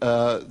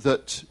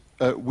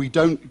we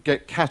don't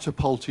get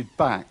catapulted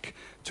back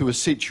to a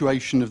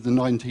situation of the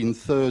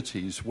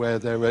 1930s where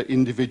there are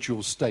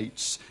individual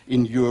states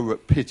in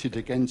Europe pitted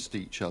against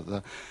each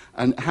other,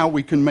 and how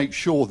we can make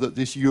sure that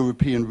this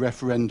European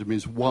referendum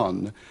is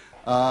won,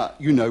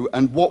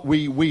 and what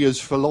we as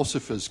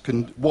philosophers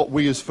can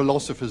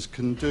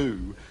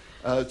do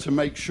to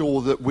make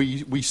sure that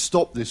we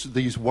stop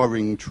these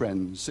worrying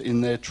trends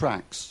in their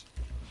tracks.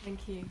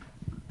 Thank you.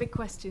 Big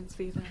questions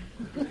for you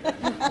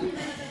then.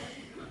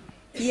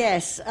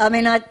 Yes, I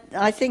mean,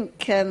 I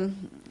think,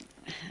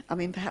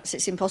 perhaps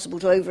it's impossible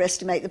to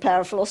overestimate the power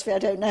of philosophy, I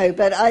don't know,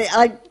 but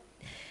I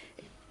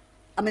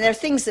mean, there are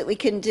things that we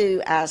can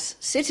do as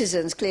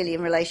citizens, clearly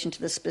in relation to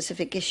the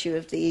specific issue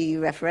of the EU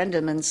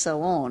referendum and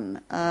so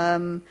on.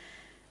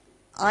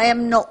 I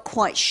am not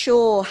quite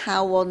sure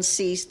how one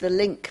sees the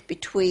link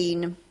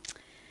between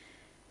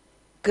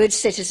good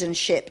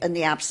citizenship and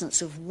the absence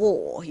of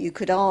war. You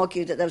could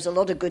argue that there was a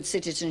lot of good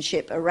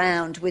citizenship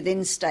around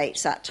within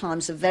states at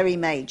times of very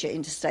major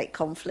interstate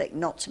conflict,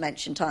 not to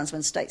mention times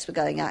when states were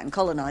going out and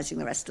colonising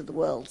the rest of the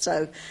world.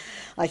 So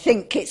I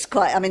think it's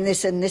quite,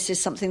 this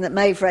is something that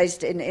Maeve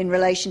raised in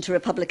relation to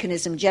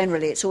republicanism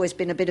generally. It's always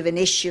been a bit of an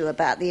issue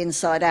about the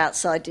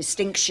inside-outside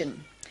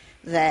distinction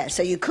there.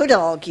 So you could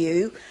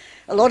argue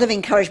a lot of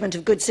encouragement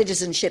of good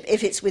citizenship,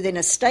 if it's within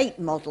a state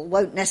model,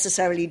 won't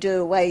necessarily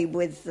do away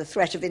with the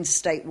threat of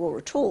interstate war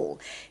at all.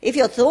 If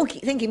you're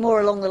thinking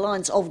more along the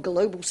lines of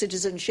global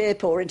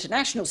citizenship or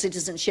international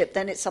citizenship,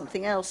 then it's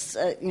something else.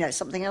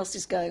 Something else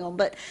is going on.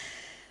 But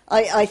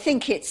I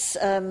think it's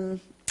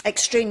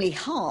extremely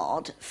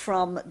hard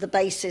from the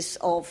basis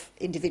of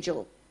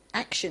individual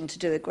action to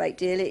do a great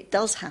deal. It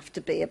does have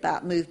to be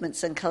about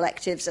movements and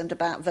collectives and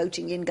about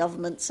voting in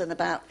governments and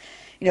about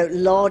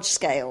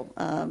large-scale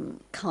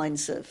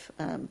kinds of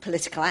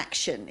political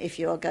action if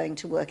you are going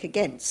to work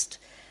against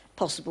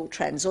possible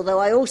trends. Although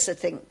I also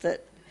think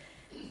that,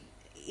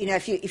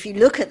 if you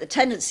look at the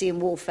tendency in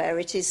warfare,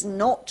 it is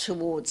not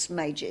towards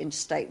major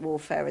interstate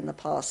warfare in the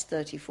past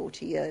 30,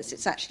 40 years.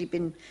 It's actually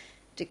been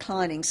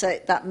declining. So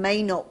that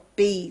may not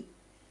be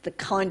the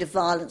kind of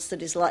violence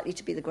that is likely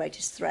to be the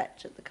greatest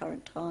threat at the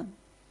current time.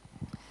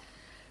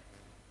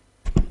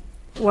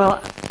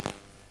 Well,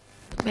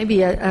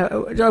 maybe a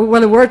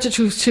word or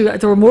two to,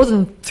 there were more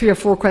than 3 or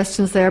 4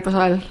 questions there, but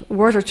a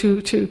word or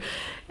two to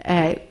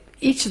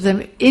each of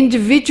them.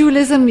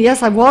 Individualism,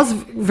 yes, I was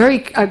very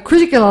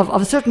critical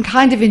of a certain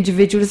kind of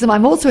individualism.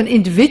 I'm also an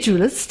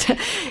individualist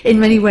in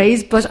many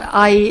ways, but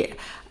I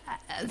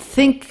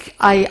think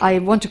I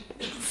want to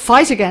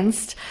fight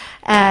against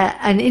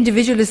an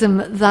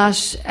individualism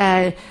that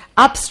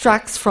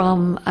abstracts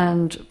from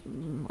and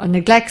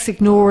neglects,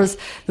 ignores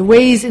the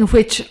ways in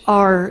which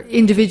our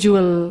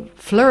individual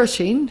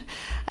flourishing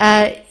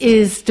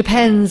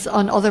depends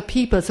on other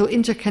people, so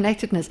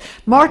interconnectedness.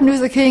 Martin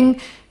Luther King,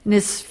 in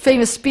his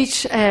famous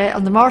speech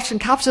on the March on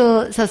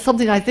Capitol, says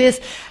something like this: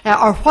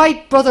 our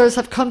white brothers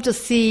have come to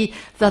see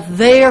that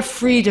their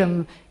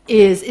freedom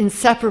is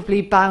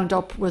inseparably bound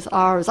up with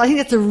ours. I think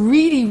that's a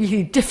really,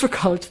 really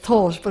difficult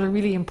thought, but a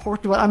really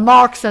important one. And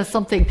Marx says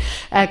something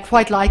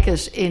quite like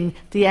it in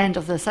the end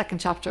of the 2nd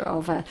chapter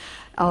of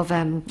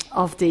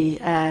the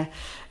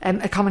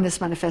A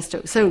Communist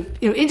Manifesto. So,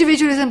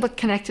 individualism but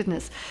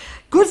connectedness.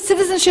 Good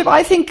citizenship,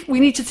 I think we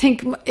need to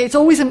think, it's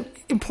always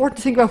important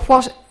to think about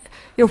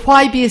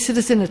why be a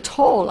citizen at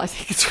all. I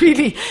think it's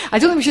really, I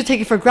don't think we should take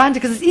it for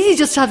granted, because it's easy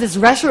just to have this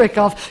rhetoric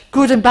of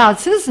good and bad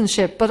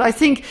citizenship, but I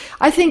think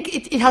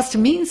it has to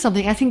mean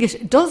something. I think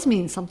it does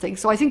mean something.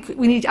 So I think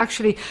we need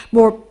actually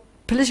more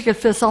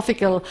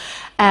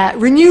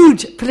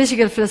renewed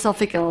political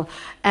philosophical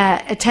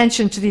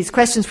attention to these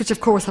questions, which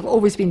of course have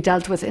always been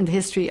dealt with in the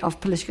history of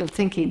political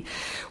thinking.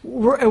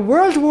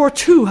 World War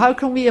II, how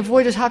can we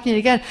avoid it happening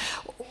again?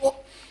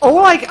 All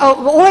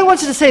I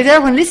wanted to say there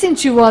when listening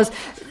to you was,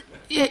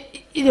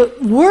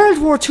 World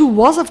War II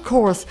was, of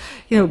course,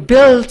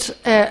 built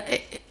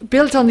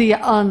on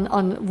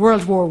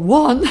World War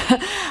I,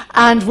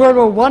 and World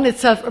War I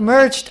itself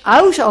emerged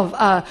out of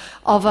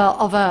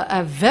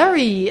a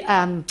very.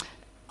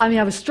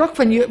 I was struck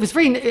when it was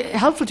very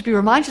helpful to be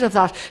reminded of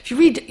that. If you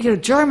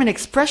read, German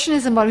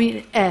Expressionism,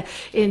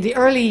 in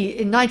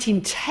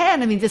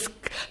 1910,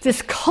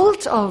 this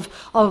cult of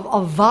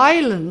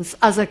violence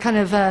as a kind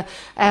of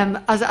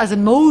as a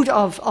mode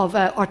of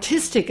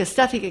artistic,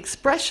 aesthetic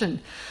expression.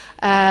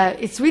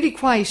 It's really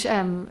quite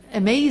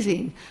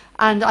amazing,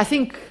 and I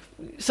think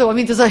so.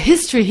 There's a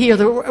history here.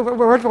 The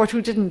World War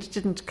II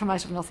didn't come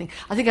out of nothing.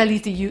 I think I'll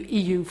leave the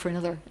EU for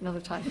another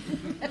time.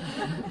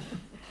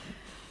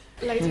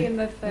 Lady in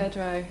the 3rd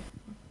row.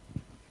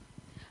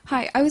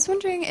 Hi, I was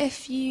wondering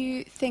if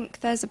you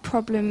think there's a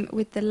problem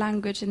with the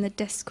language and the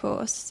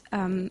discourse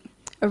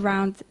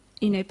around,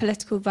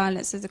 political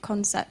violence as a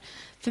concept.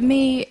 For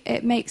me,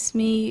 it makes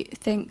me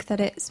think that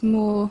it's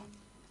more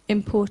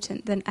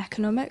important than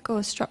economic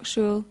or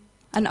structural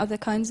and other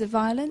kinds of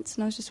violence?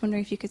 And I was just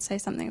wondering if you could say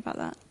something about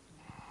that.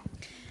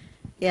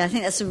 Yeah, I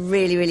think that's a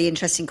really, really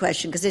interesting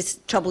question because this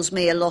troubles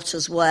me a lot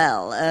as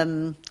well.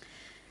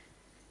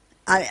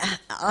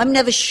 I'm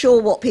never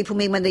sure what people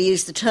mean when they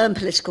use the term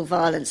political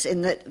violence,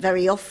 in that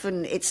very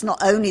often it's not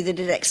only that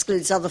it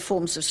excludes other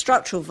forms of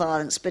structural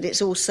violence, but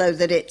it's also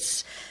that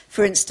it's,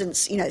 for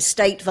instance,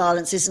 state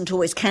violence isn't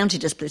always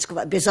counted as political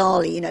violence.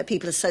 Bizarrely,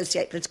 people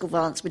associate political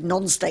violence with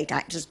non-state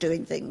actors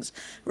doing things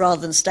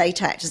rather than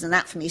state actors, and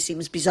that for me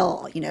seems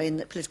bizarre, in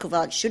that political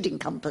violence should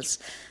encompass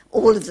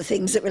all of the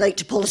things that relate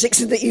to politics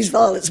and that use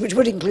violence, which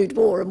would include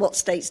war and what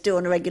states do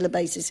on a regular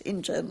basis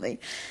internally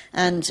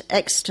and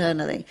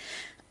externally.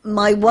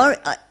 My worry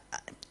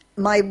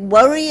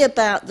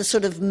about the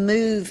sort of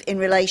move in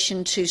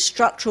relation to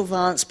structural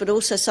violence, but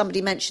also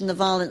somebody mentioned the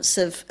violence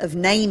of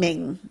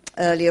naming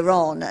earlier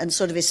on and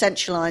sort of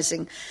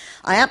essentialising.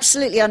 I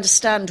absolutely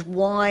understand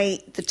why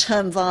the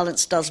term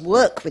violence does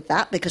work with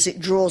that, because it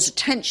draws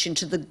attention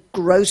to the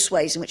gross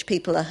ways in which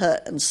people are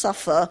hurt and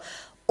suffer,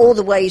 or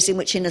the ways in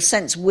which, in a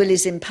sense, will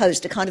is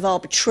imposed, a kind of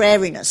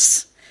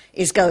arbitrariness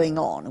is going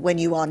on when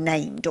you are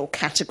named or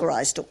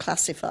categorised or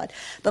classified.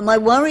 But my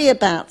worry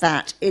about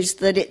that is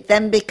that it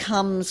then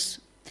becomes...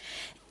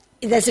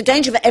 There's a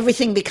danger of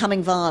everything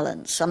becoming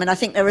violence. I mean, I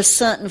think there are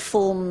certain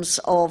forms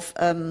of,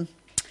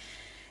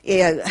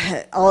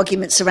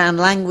 arguments around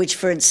language,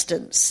 for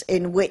instance,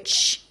 in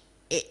which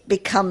it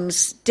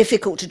becomes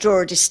difficult to draw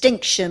a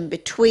distinction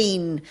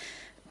between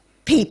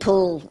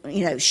people,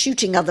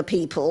 shooting other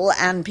people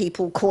and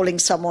people calling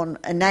someone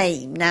a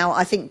name. Now,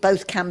 I think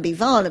both can be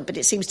violent, but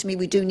it seems to me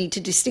we do need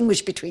to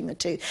distinguish between the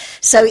two.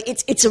 So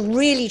it's a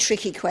really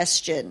tricky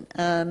question.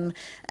 And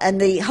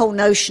the whole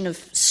notion of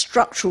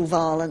structural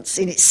violence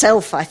in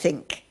itself, I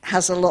think,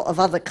 has a lot of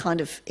other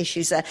kind of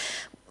issues there.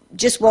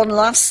 Just one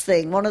last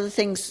thing. One of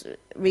the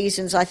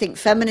reasons I think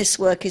feminist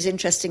work is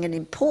interesting and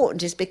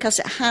important is because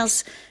it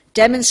has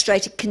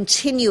demonstrated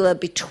continua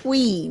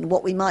between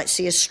what we might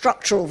see as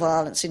structural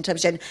violence in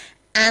terms of gender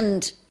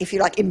and, if you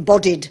like,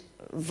 embodied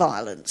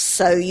violence.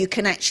 So you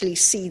can actually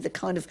see the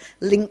kind of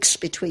links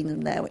between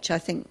them there, which I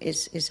think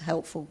is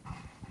helpful.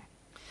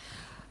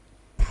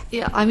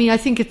 Yeah, I mean, I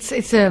think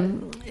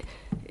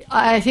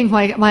I think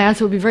my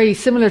answer would be very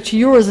similar to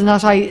yours in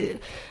that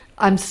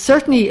I'm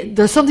certainly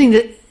there's something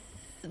that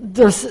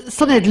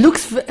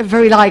looks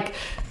very like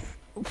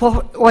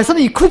or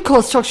something you could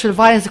call structural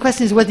violence. The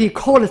question is whether you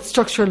call it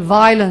structural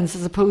violence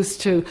as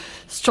opposed to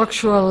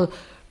structural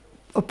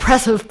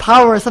oppressive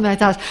power or something like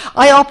that.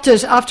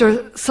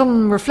 After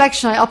some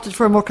reflection, I opted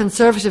for a more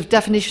conservative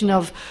definition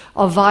of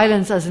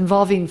violence as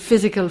involving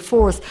physical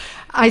force.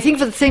 I think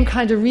for the same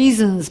kind of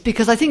reasons,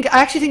 because I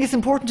actually think it's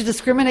important to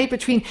discriminate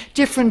between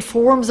different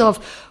forms of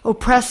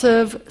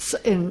oppressive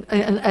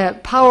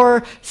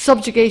power,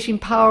 subjugating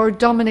power,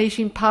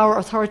 dominating power,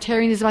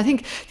 authoritarianism. I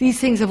think these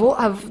things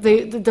have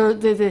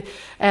the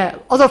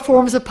other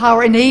forms of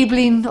power,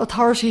 enabling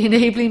authority,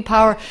 enabling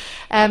power.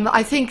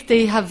 I think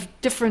they have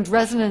different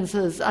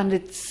resonances, and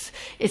it's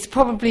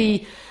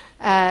probably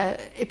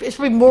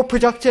more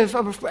productive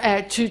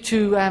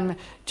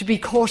to be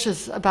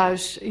cautious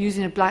about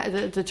using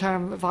the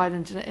term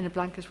violent in a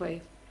blanket way.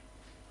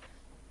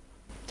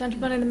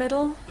 Gentleman in the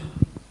middle.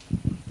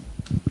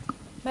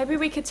 Maybe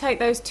we could take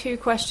those two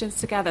questions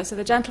together. So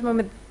this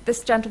gentleman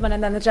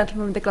and then the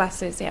gentleman with the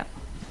glasses. Yeah.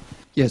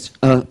 Yes.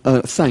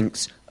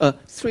 Thanks.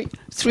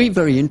 Three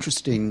very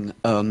interesting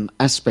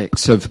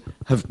aspects have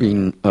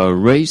been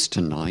raised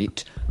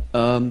tonight.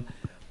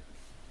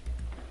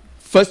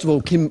 First of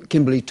all,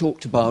 Kimberly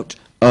talked about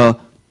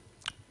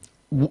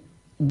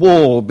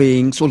war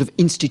being sort of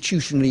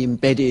institutionally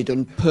embedded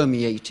and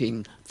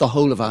permeating the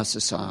whole of our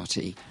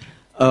society.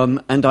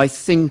 And I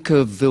think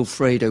of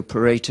Vilfredo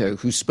Pareto,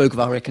 who spoke of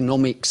our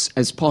economics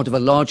as part of a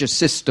larger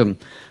system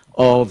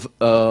of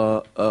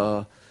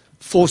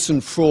force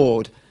and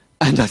fraud,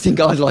 and I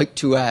think I'd like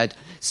to add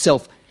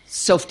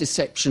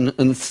self-deception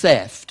and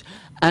theft.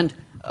 And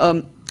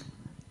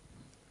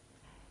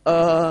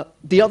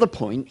the other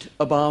point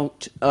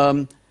about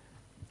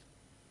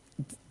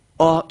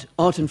art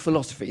and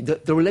philosophy,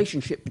 the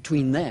relationship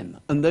between them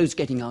and those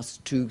getting us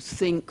to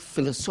think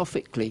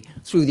philosophically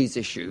through these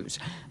issues.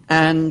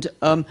 And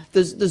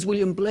there's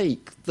William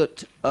Blake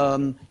that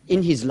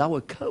in his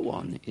Lower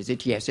Koan, is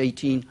it? Yes,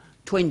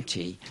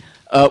 1820,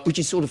 which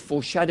is sort of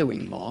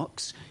foreshadowing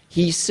Marx,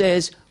 he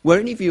says, where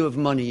any view of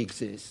money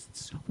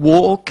exists,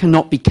 art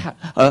cannot be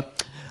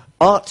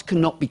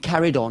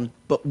carried on,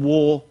 but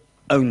war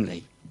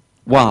only.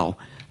 Wow.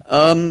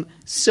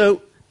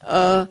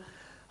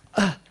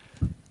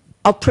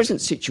 Our present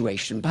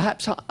situation,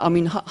 perhaps,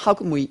 how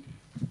can we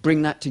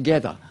bring that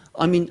together?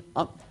 I mean,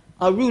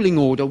 our ruling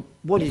order,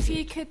 what is it? If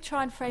you could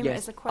try and frame it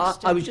as a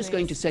question. I was just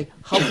going to say,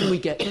 how can we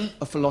get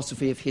a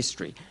philosophy of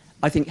history?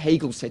 I think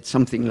Hegel said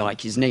something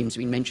like, his name's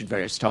been mentioned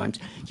various times,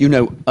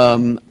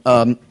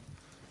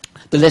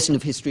 the lesson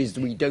of history is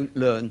that we don't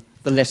learn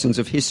the lessons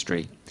of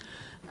history.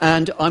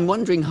 And I'm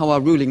wondering how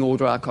our ruling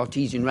order, our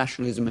Cartesian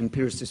rationalism,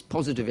 empiricist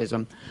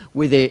positivism,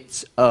 with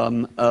its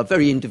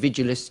very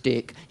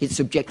individualistic, its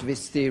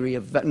subjectivist theory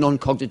of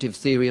non-cognitive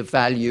theory of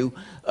value,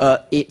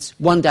 its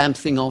one damn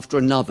thing after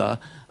another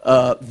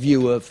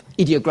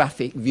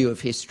ideographic view of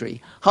history,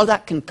 how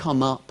that can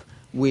come up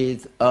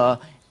with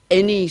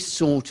any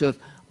sort of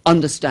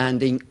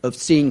understanding of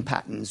seeing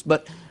patterns,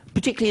 but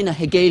particularly in a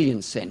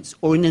Hegelian sense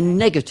or in a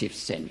negative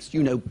sense.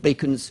 You know,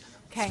 Bacon's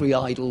three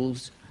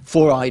idols,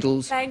 four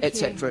idols,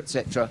 etc.,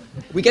 etc.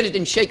 We get it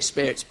in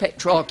Shakespeare. It's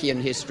Petrarchian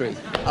history,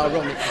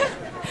 ironically.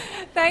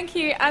 Thank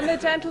you. And the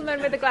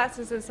gentleman with the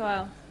glasses as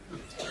well.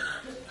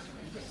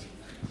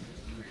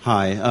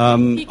 Hi.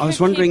 I was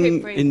wondering,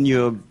 in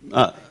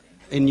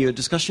your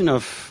discussion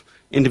of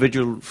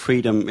individual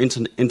freedom,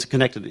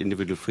 interconnected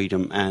individual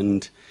freedom,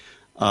 and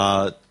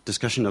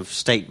discussion of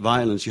state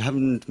violence, you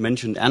haven't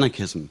mentioned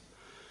anarchism.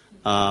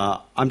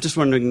 I'm just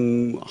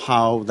wondering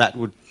how that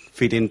would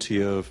feed into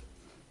your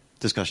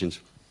discussions.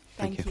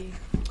 Thank you.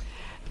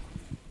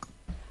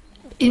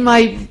 In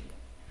my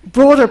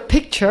broader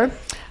picture,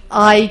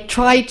 I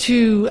try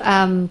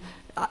to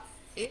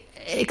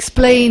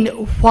explain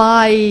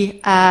why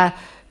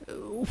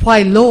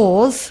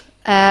laws,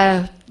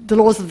 the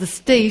laws of the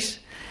state,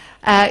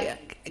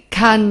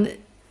 can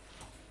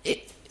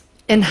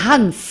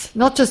enhance,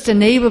 not just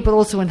enable, but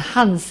also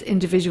enhance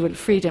individual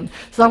freedom.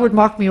 So that would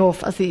mark me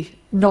off as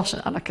not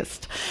an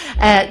anarchist.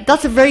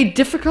 That's a very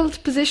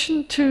difficult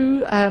position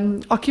to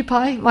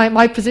occupy,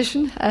 my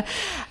position,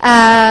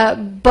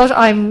 but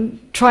I'm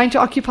trying to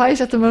occupy it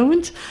at the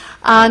moment.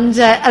 And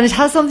it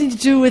has something to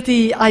do with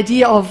the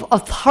idea of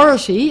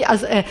authority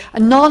as a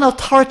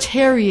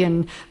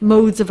non-authoritarian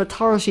modes of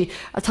authority.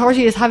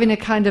 Authority is having a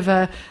kind of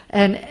an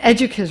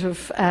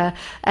educative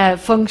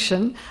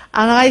function,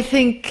 and I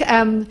think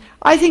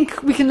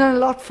we can learn a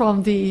lot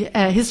from the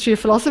history of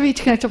philosophy,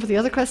 to connect up with the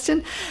other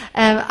question,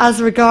 as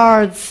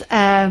regards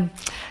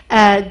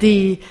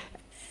the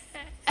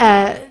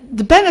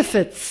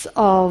benefits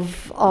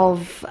of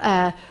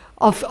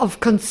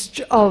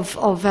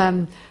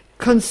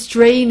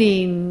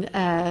constraining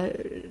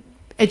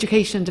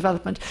education and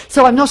development.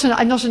 So I'm not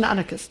an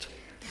anarchist.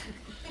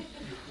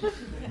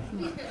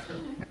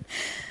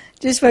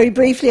 Just very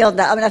briefly on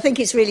that, I mean, I think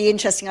it's really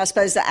interesting, I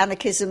suppose, that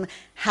anarchism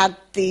had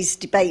these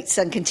debates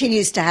and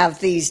continues to have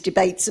these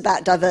debates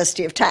about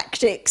diversity of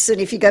tactics. And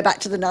if you go back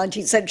to the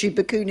 19th century,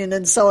 Bakunin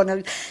and so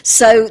on.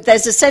 So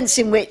there's a sense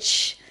in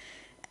which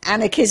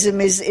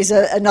anarchism is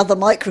another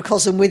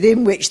microcosm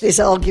within which this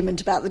argument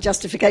about the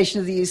justification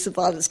of the use of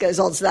violence goes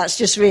on. So that's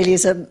just really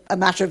is a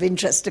matter of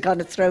interest to kind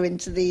of throw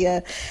into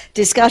the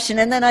discussion.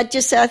 And then I'd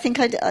just say I think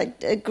I'd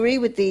agree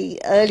with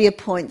the earlier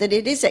point that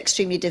it is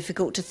extremely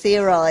difficult to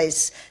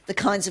theorise the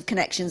kinds of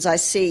connections I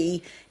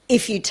see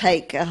if you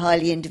take a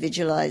highly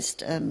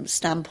individualised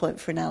standpoint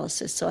for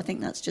analysis. So I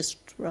think that's just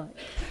right.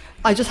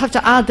 I just have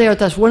to add there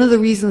that one of the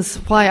reasons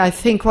why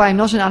I'm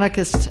not an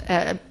anarchist,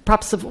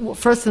 perhaps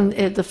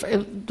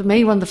the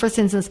main one, the first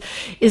instance,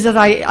 is that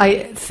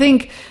I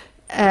think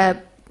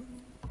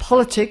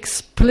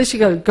politics, a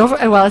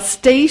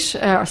state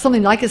or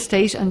something like a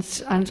state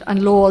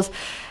and laws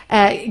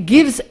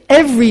gives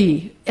at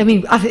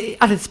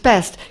its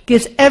best,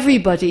 gives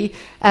everybody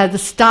the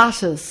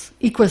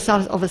equal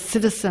status of a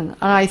citizen, and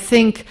I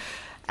think.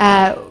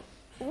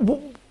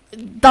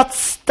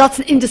 That's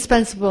an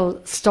indispensable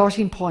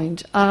starting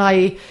point, and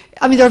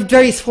I mean there are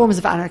various forms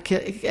of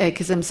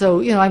anarchism. So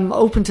I'm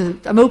open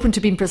to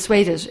being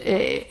persuaded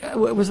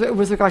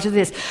with regard to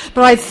this.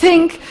 But I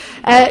think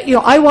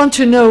I want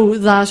to know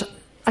that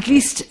at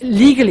least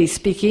legally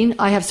speaking,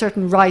 I have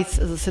certain rights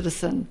as a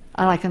citizen,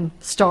 and I can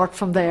start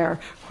from there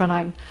when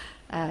I'm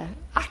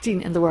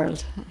acting in the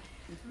world.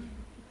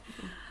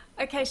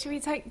 Okay, should we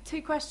take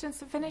two questions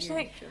to finish? I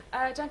think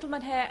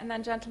gentleman here and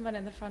then gentleman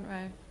in the front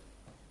row.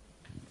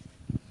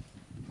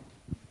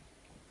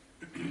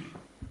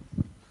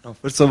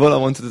 First of all, I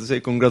wanted to say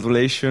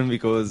congratulations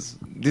because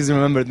this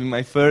remembered me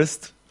my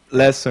first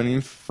lesson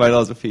in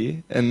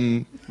philosophy,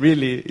 and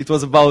really it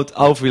was about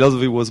how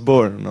philosophy was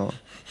born. No?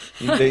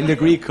 In the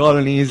Greek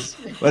colonies,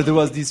 where there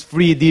was this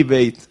free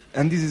debate,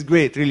 and this is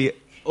great. Really,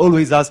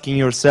 always asking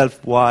yourself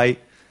why,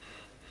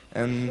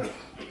 and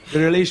the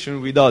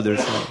relation with others.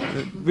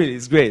 Really,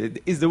 it's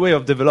great. It's the way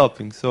of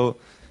developing. So,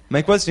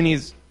 my question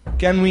is: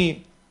 can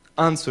we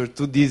answer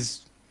to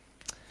this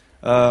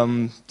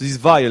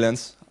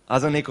violence?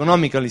 As an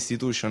economical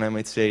institution, I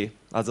might say,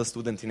 as a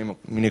student in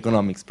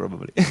economics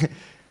probably,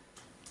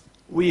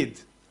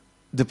 with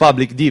the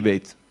public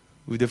debate,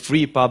 with the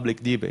free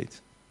public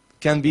debate,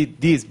 can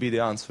this be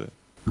the answer?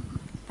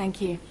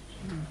 Thank you.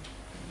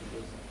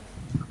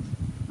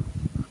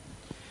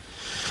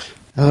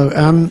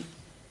 Hello.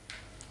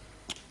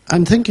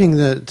 I'm thinking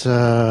that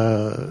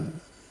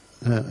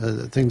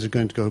things are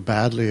going to go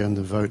badly in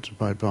the vote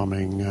by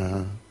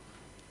bombing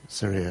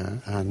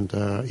Syria, and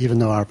even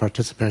though our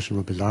participation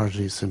will be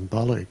largely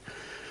symbolic,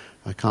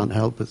 I can't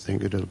help but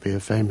think it'll be a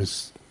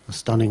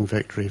stunning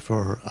victory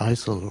for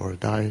ISIL or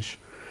Daesh,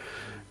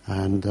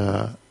 and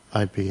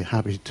I'd be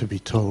happy to be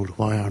told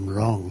why I'm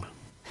wrong.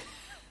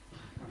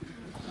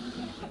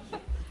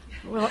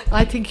 Well,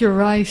 I think you're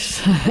right.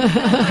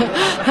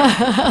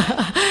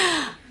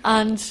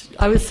 And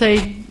I would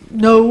say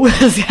no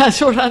is the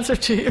short answer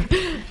to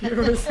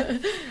yours.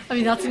 I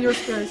mean, that's in your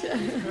spirit.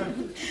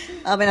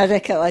 I mean, I'd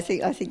echo. I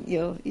think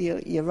you're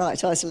right.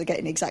 ISIL are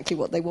getting exactly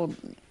what they want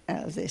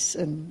out of this,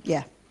 and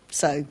yeah.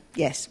 So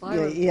yes,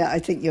 I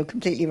think you're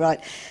completely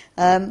right.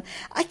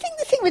 I think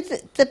the thing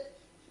with the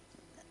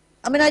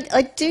I mean,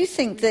 I do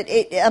think that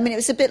it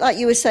was a bit like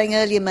you were saying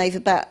earlier, Maeve,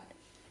 about,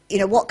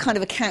 what kind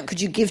of account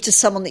could you give to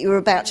someone that you were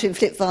about to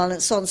inflict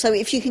violence on? So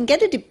if you can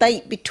get a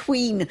debate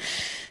between,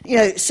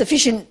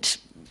 sufficient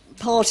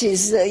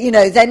parties,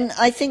 then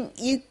I think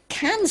you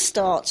can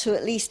start to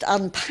at least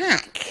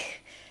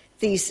unpack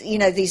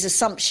these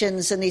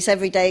assumptions and these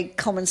everyday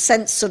common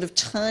sense sort of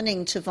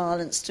turning to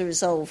violence to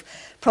resolve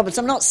problems.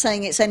 I'm not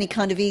saying it's any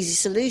kind of easy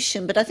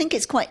solution, but I think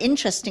it's quite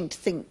interesting to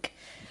think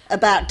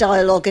about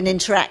dialogue and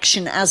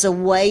interaction as a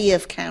way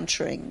of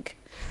countering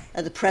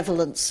the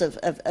prevalence of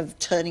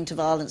turning to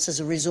violence as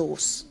a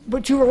resource.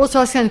 But you were also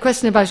asking a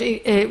question about,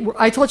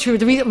 I thought you were,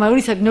 the reason I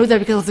only said no there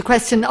because of the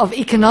question of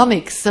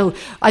economics. So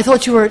I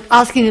thought you were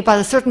asking about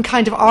a certain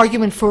kind of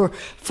argument for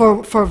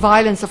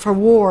violence or for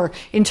war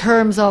in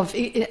terms of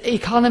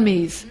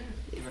economies.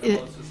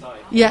 About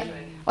society. Yeah.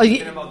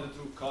 About the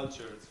two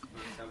cultures.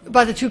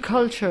 About the two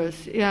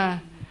cultures, yeah.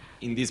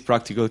 In this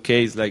practical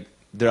case, like,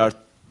 there are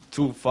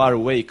two far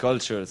away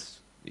cultures.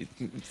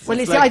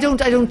 I don't.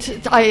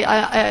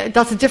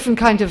 That's a different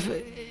kind of.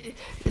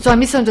 So I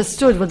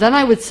misunderstood. Well, then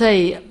I would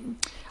say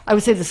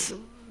this.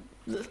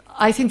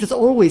 I think there's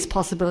always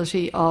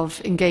possibility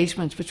of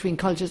engagement between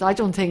cultures. I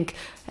don't think,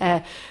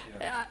 and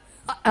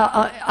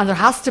there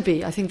has to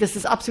be. I think this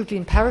is absolutely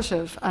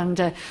imperative,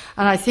 and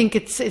I think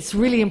it's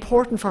really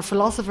important for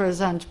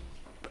philosophers and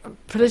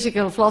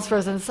political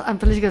philosophers and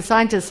political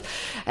scientists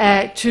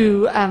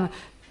to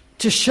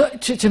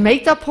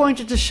make that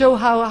point and to show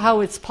how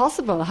it's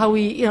possible, how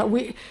we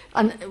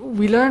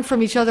learn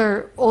from each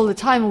other all the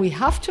time, and we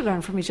have to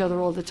learn from each other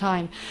all the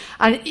time.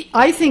 And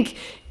I think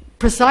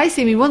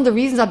precisely, one of the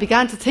reasons I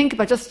began to think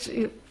about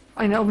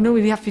I know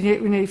we have to be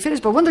nearly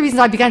finished, but one of the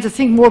reasons I began to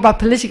think more about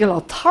political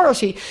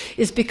authority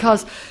is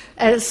because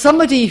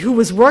somebody who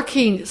was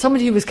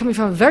coming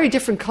from a very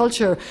different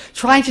culture,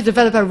 trying to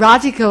develop a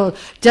radical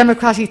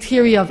democratic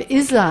theory of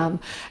Islam,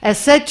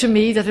 said to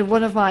me that in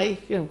one of my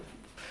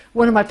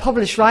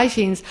published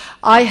writings,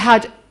 I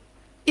had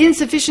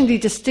insufficiently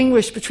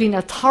distinguished between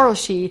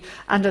authority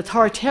and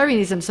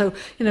authoritarianism. So,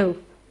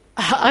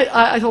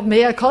 I thought,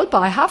 mea culpa,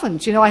 I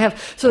haven't. I have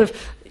sort of,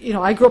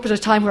 I grew up at a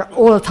time where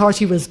all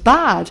authority was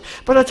bad,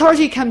 but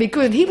authority can be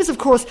good. And he was, of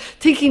course,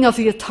 thinking of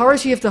the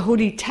authority of the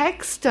holy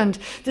text, and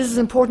this is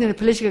important in a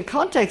political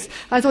context.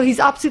 And I thought he's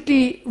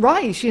absolutely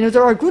right.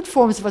 There are good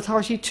forms of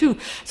authority too.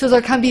 So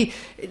there can be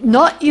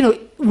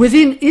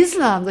within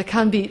Islam,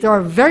 there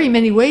are very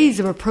many ways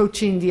of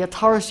approaching the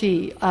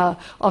authority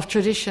of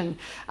tradition,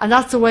 and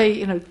that's the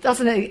way. That's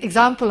an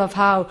example of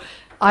how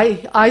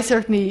I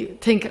certainly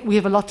think we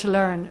have a lot to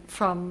learn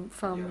from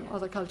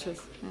other cultures.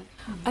 Yeah.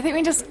 I think we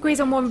can just squeeze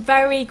on one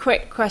very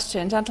quick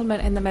question.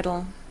 Gentleman in the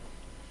middle.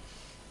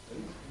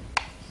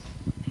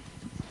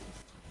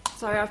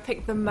 Sorry, I've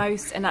picked the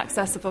most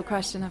inaccessible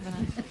question, haven't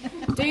I?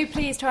 Do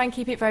please try and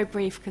keep it very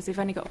brief, because we've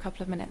only got a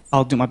couple of minutes.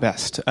 I'll do my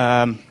best.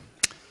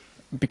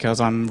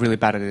 Because I'm really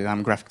bad at it.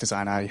 I'm a graphic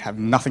designer. I have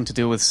nothing to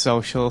do with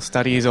social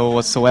studies or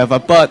whatsoever,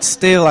 but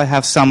still I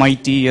have some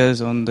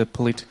ideas on the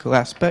political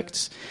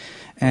aspects.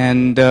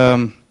 And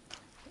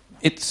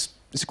it's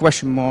a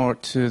question more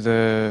to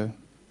the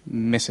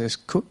Mrs.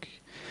 Cook.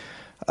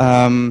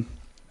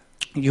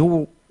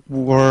 You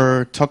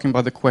were talking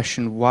about the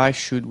question, why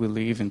should we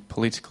live in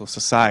political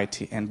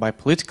society? And by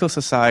political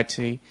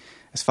society,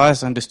 as far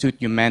as I understood,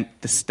 you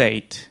meant the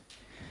state.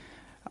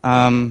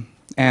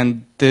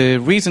 And the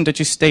reason that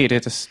you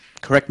stated,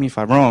 correct me if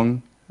I'm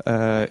wrong,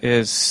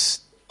 is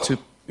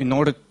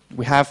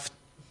we have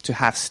to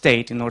have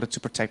state in order to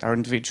protect our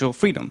individual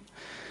freedom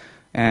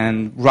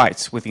and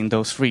rights within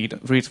those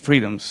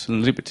freedoms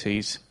and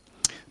liberties.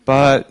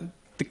 But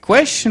the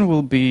question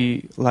will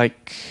be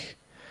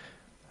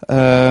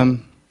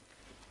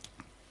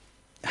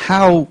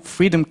how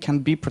freedom can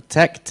be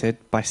protected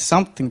by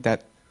something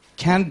that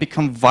can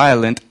become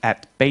violent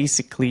at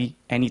basically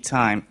any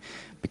time.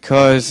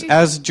 Because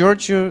as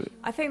Giorgio...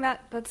 I think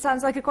that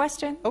sounds like a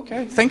question.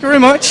 Okay, thank you very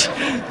much.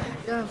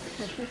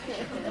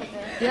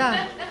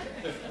 Yeah.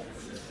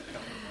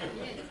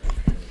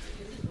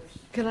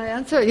 Can I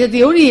answer? Yeah,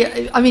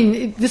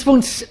 this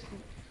won't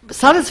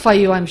satisfy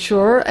you, I'm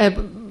sure.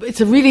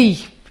 It's a really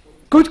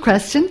good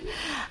question.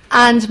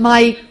 And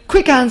my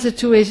quick answer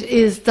to it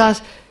is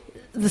that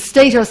the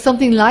state, or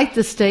something like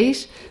the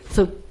state,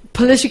 so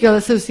political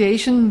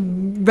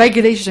association,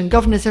 regulated and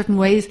governed in certain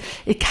ways,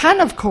 it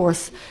can, of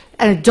course,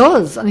 and it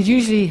does, and it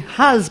usually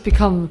has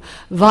become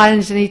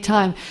violent at any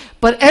time.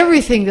 But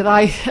everything that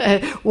I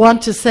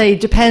want to say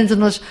depends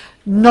on it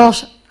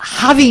not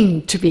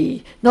having to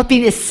be, not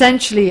being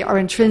essentially or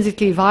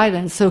intrinsically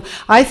violent. So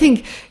I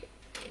think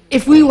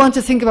if we want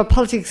to think about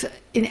politics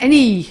in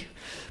any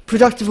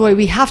productive way,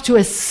 we have to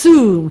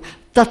assume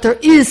that there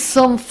is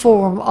some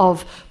form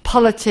of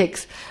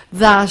politics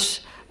that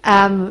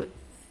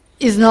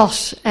is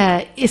not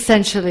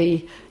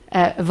essentially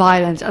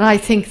violent, and I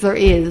think there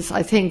is.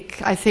 I think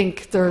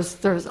there's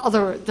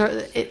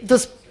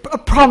a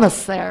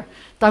promise there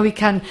that we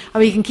can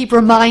keep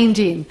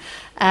reminding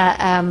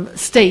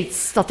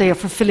states that they are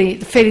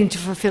failing to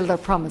fulfil their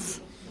promise.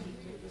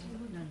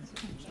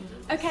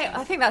 Okay,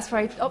 I think that's a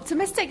very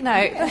optimistic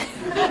note.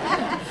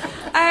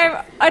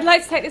 I'd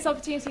like to take this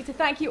opportunity to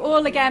thank you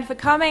all again for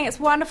coming. It's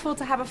wonderful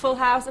to have a full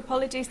house.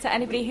 Apologies to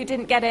anybody who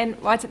didn't get in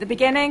right at the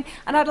beginning.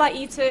 And I'd like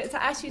you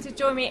to ask you to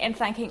join me in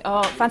thanking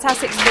our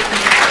fantastic speakers.